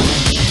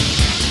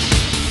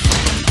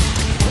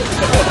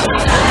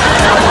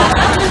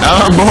 Ja,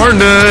 Bård,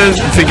 du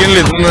fikk en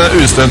liten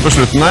ustøt på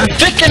slutten der.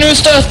 Fikk en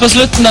ustøt på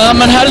slutten der,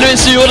 men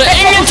heldigvis gjorde det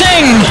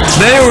ingenting!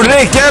 Det gjorde det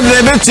ikke.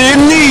 Det betyr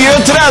nye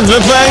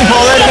 30 poeng på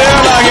det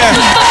røde laget.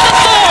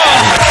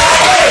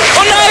 Å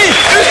nei!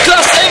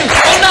 Utklassing!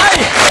 Å nei!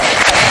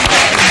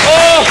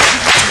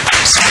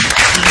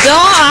 Da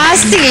er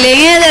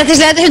stillingen rett og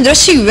slett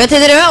 120 til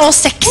det røde og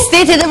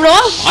 60 til det blå.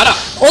 Neida.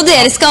 Og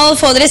dere skal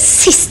få deres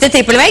siste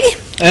trippelvegg.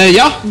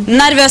 Ja.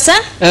 Nervøse?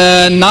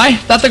 Nei,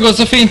 dette går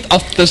så fint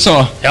at det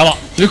så. Ja da.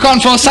 Du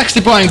kan få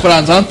 60 poeng på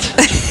den, sant?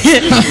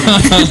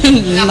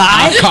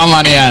 Nei. Kan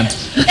man igjen.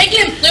 Jeg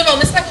glemte noe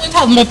vanlig, så jeg kan jo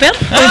ta dem opp igjen.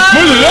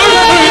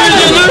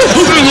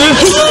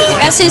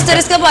 Jeg synes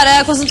dere skal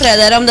bare konsentrere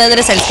dere om det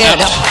dere selv skal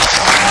gjøre.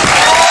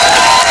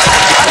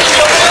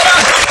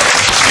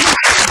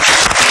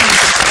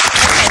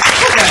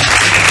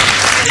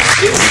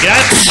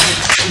 Greit.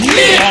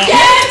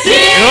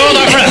 Jo,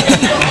 takk for det.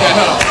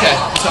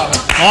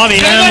 Nå har vi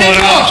Hvem var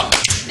de blå?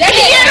 Nei,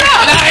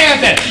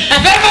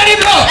 hvem var de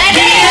blå?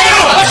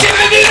 Hva skjer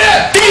med dere?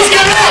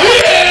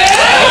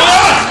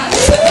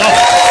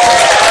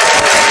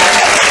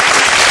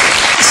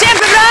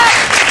 Kjempebra!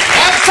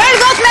 Følg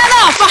godt med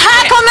nå, for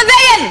her kommer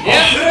veggen!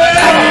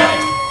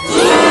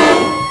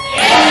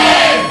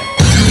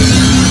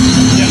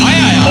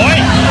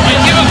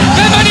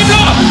 Hvem var de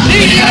blå?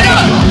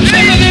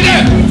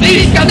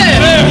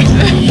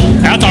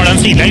 Jeg tar den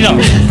sidelegg, da.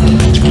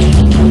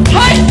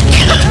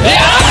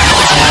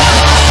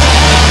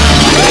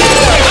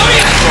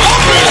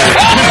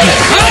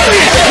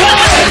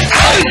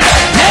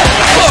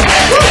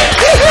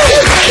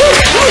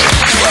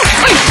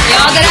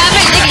 Ja, dere er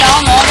veldig glad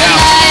nå, men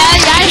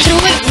jeg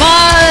tror,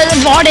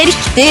 var det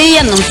riktig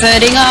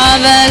gjennomføring av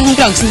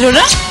konkurransen, tror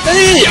dere?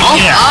 Ja,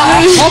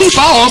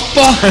 hoppa opp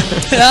og...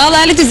 Ja, det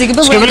er litt usikker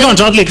på Skulle vel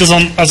kanskje hatt litt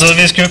sånn, altså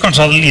vi skulle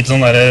kanskje hatt litt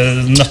sånn der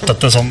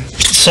nøttete sånn, men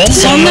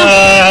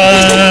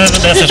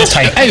det ser så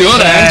teit. Jeg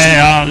gjorde det.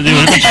 Ja, du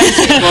gjorde det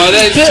kanskje. Det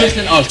er skilt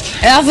inn alt.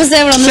 Ja, få se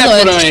hvordan det Se på går.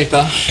 hvordan det gikk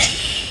da.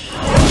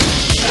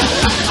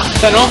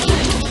 Se nå.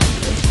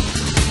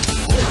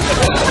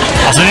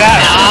 Altså,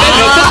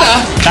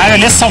 det er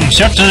veldig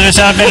samkjørt, så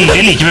jeg har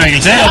veldig like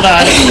bevegelser, og det er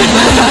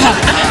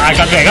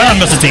klart Vegard den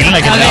beste stilen,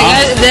 ikke det?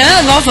 Det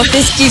var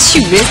faktisk 20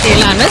 stil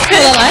nærmest på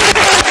det der.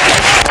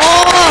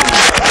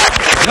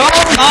 Hva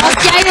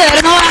skal jeg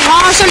gjøre nå? Jeg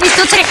har så lyst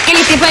til å trekke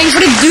litt i poeng,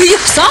 fordi du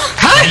juksa.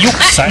 Hæ?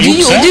 Jukse?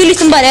 Du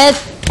liksom bare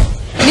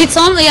litt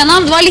sånn igjennom.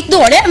 Det var litt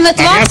dårlig, men vet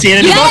du hva?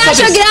 Jeg er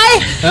så grei,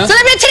 så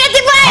det blir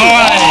 30 poeng!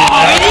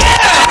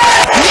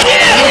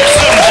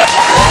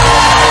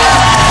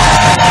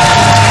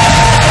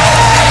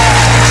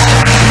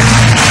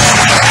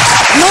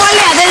 Nå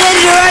leder det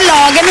røde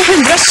laget med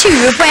 120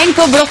 20 poeng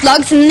på blått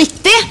lag til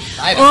 90.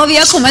 Og vi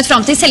har kommet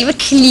fram til selve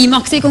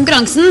klimakset i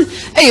konkurransen.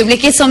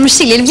 Øyeblikket som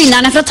skiller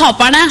vinnerne fra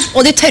taperne,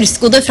 og de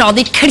tørrskodde fra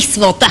de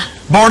klissvåte.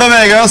 Bård og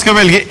Vegard skal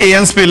velge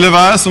en spiller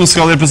hver som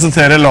skal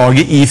representere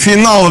laget i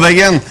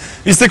finaleveggen.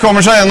 Hvis de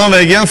kommer seg gjennom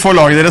veggen, får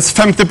laget deres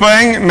 50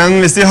 poeng, men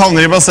hvis de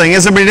havner i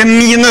bassenget, så blir det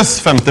minus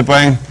 50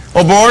 poeng.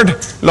 Og Bård,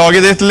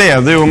 laget ditt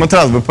leder jo med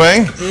 30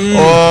 poeng,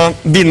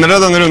 og vinner det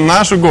denne runden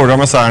her, så går du av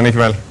med seieren i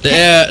kveld. Det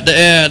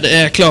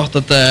er klart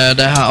at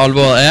det her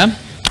alvoret er.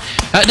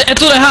 Jeg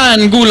tror det her er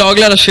en god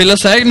lagleder skiller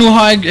seg. Nå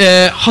har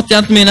jeg hatt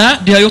jentene mine,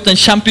 de har gjort en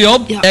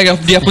kjempejobb,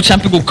 de har fått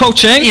kjempegod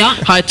coaching,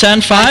 high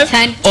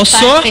 10-5, og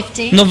så,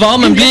 når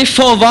varmen blir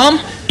for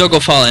varm, da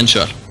går far inn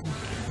selv.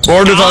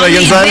 Bård, du tar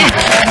veggen selv.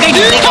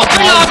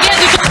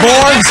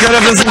 Bård skal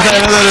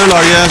representere dere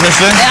laget,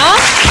 Esther. Ja.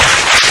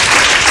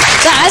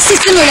 Det er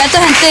siste mulighet til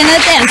å hente inn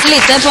et eneste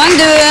lite poeng.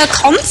 Du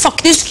kan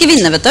faktisk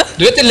vinne, vet du.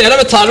 Du vet, de leder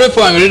med 30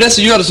 poeng, og det er det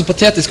som gjør det så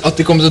patetisk at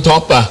de kommer til å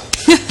tape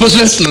på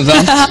slutten,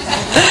 sant?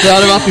 Det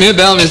hadde vært mye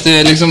bedre hvis de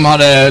liksom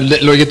hadde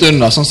logget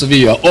under, sånn som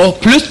vi gjør. Og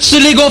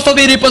plutselig går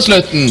forbi de på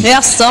slutten!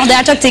 Jaså, det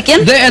er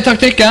taktikken? Det er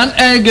taktikken.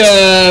 Jeg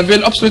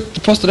vil absolutt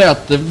påstå det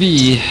at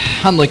vi,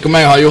 Henrik og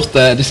meg, har gjort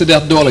det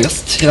desidert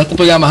dårligst i dette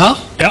programmet her.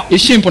 Ja.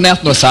 Ikke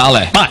imponert noe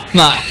særlig.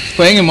 Nei.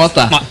 På ingen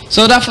måte. Nei.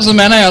 Så derfor så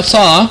mener jeg at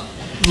Sara,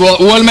 vår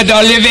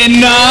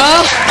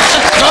OL-medaljevinner,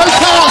 skal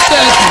ta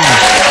støten.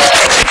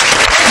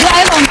 Du er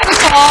jo vant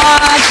til å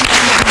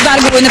være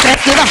god under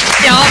press nå, da.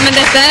 Ja, men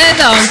dette er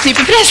en annen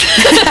type press.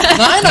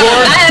 Nei,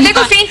 det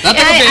går fint.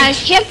 Jeg er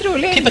helt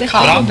rolig. Dette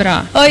går bra.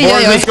 Oi, oi, Bård,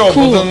 oi. du skal opp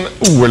mot en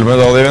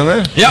OL-medaljevinner.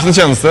 Ja. Hvordan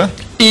kjennes det?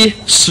 I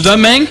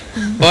svømming,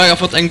 og jeg har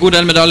fått en god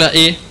del medaljer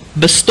i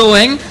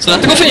beståing, så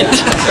dette går fint.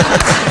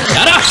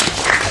 Ja da!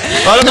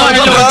 Da er det bare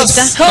på plass.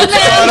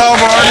 Sara og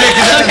Bård,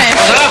 lykke til.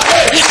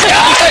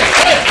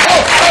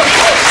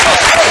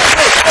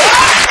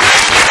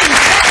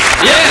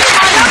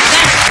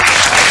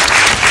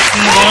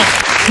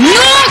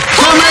 Nå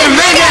kommer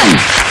veggen!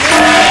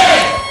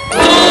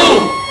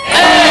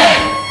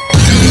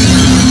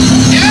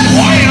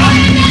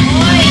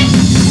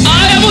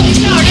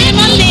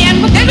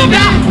 Det går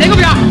bra, det går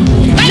bra.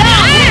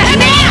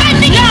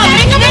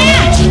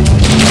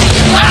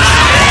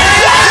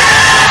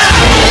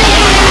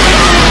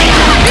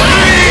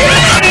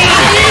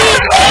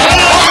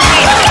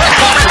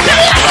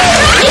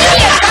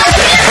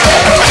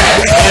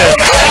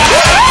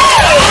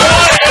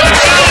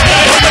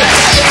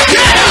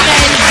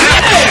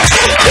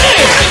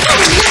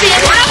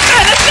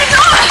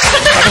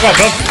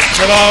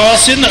 Det var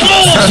synd.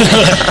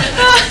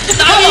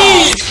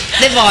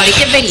 Det var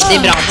ikke veldig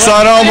bra.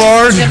 Sara og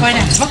Bård.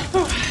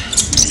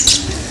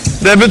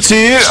 Det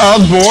betyr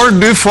at Bård,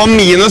 du får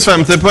minus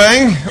 50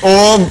 poeng,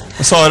 og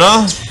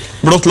Sara,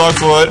 blått lag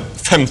får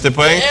 50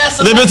 poeng.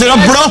 Det betyr at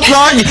blått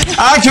lag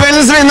er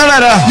kveldens vinner,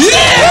 dere!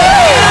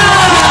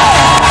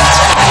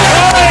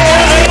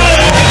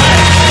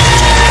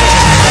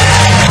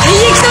 Det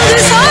gikk som du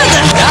sa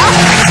det. Ja.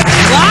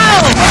 Wow!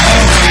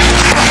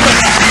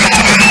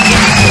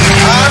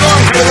 Her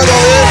vanker det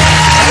medaljer.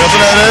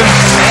 Gratulerer.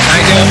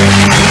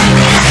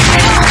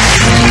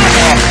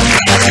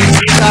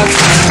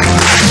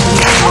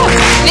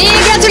 Vi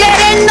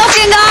gratulerer nok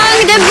en gang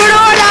det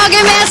blå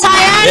laget med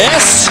seieren.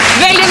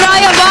 Veldig bra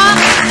jobba.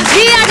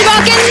 Vi er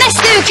tilbake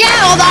neste uke,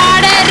 og da er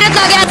det rødt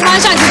laget som har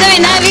sjansen til å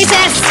vinne. Vi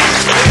ses!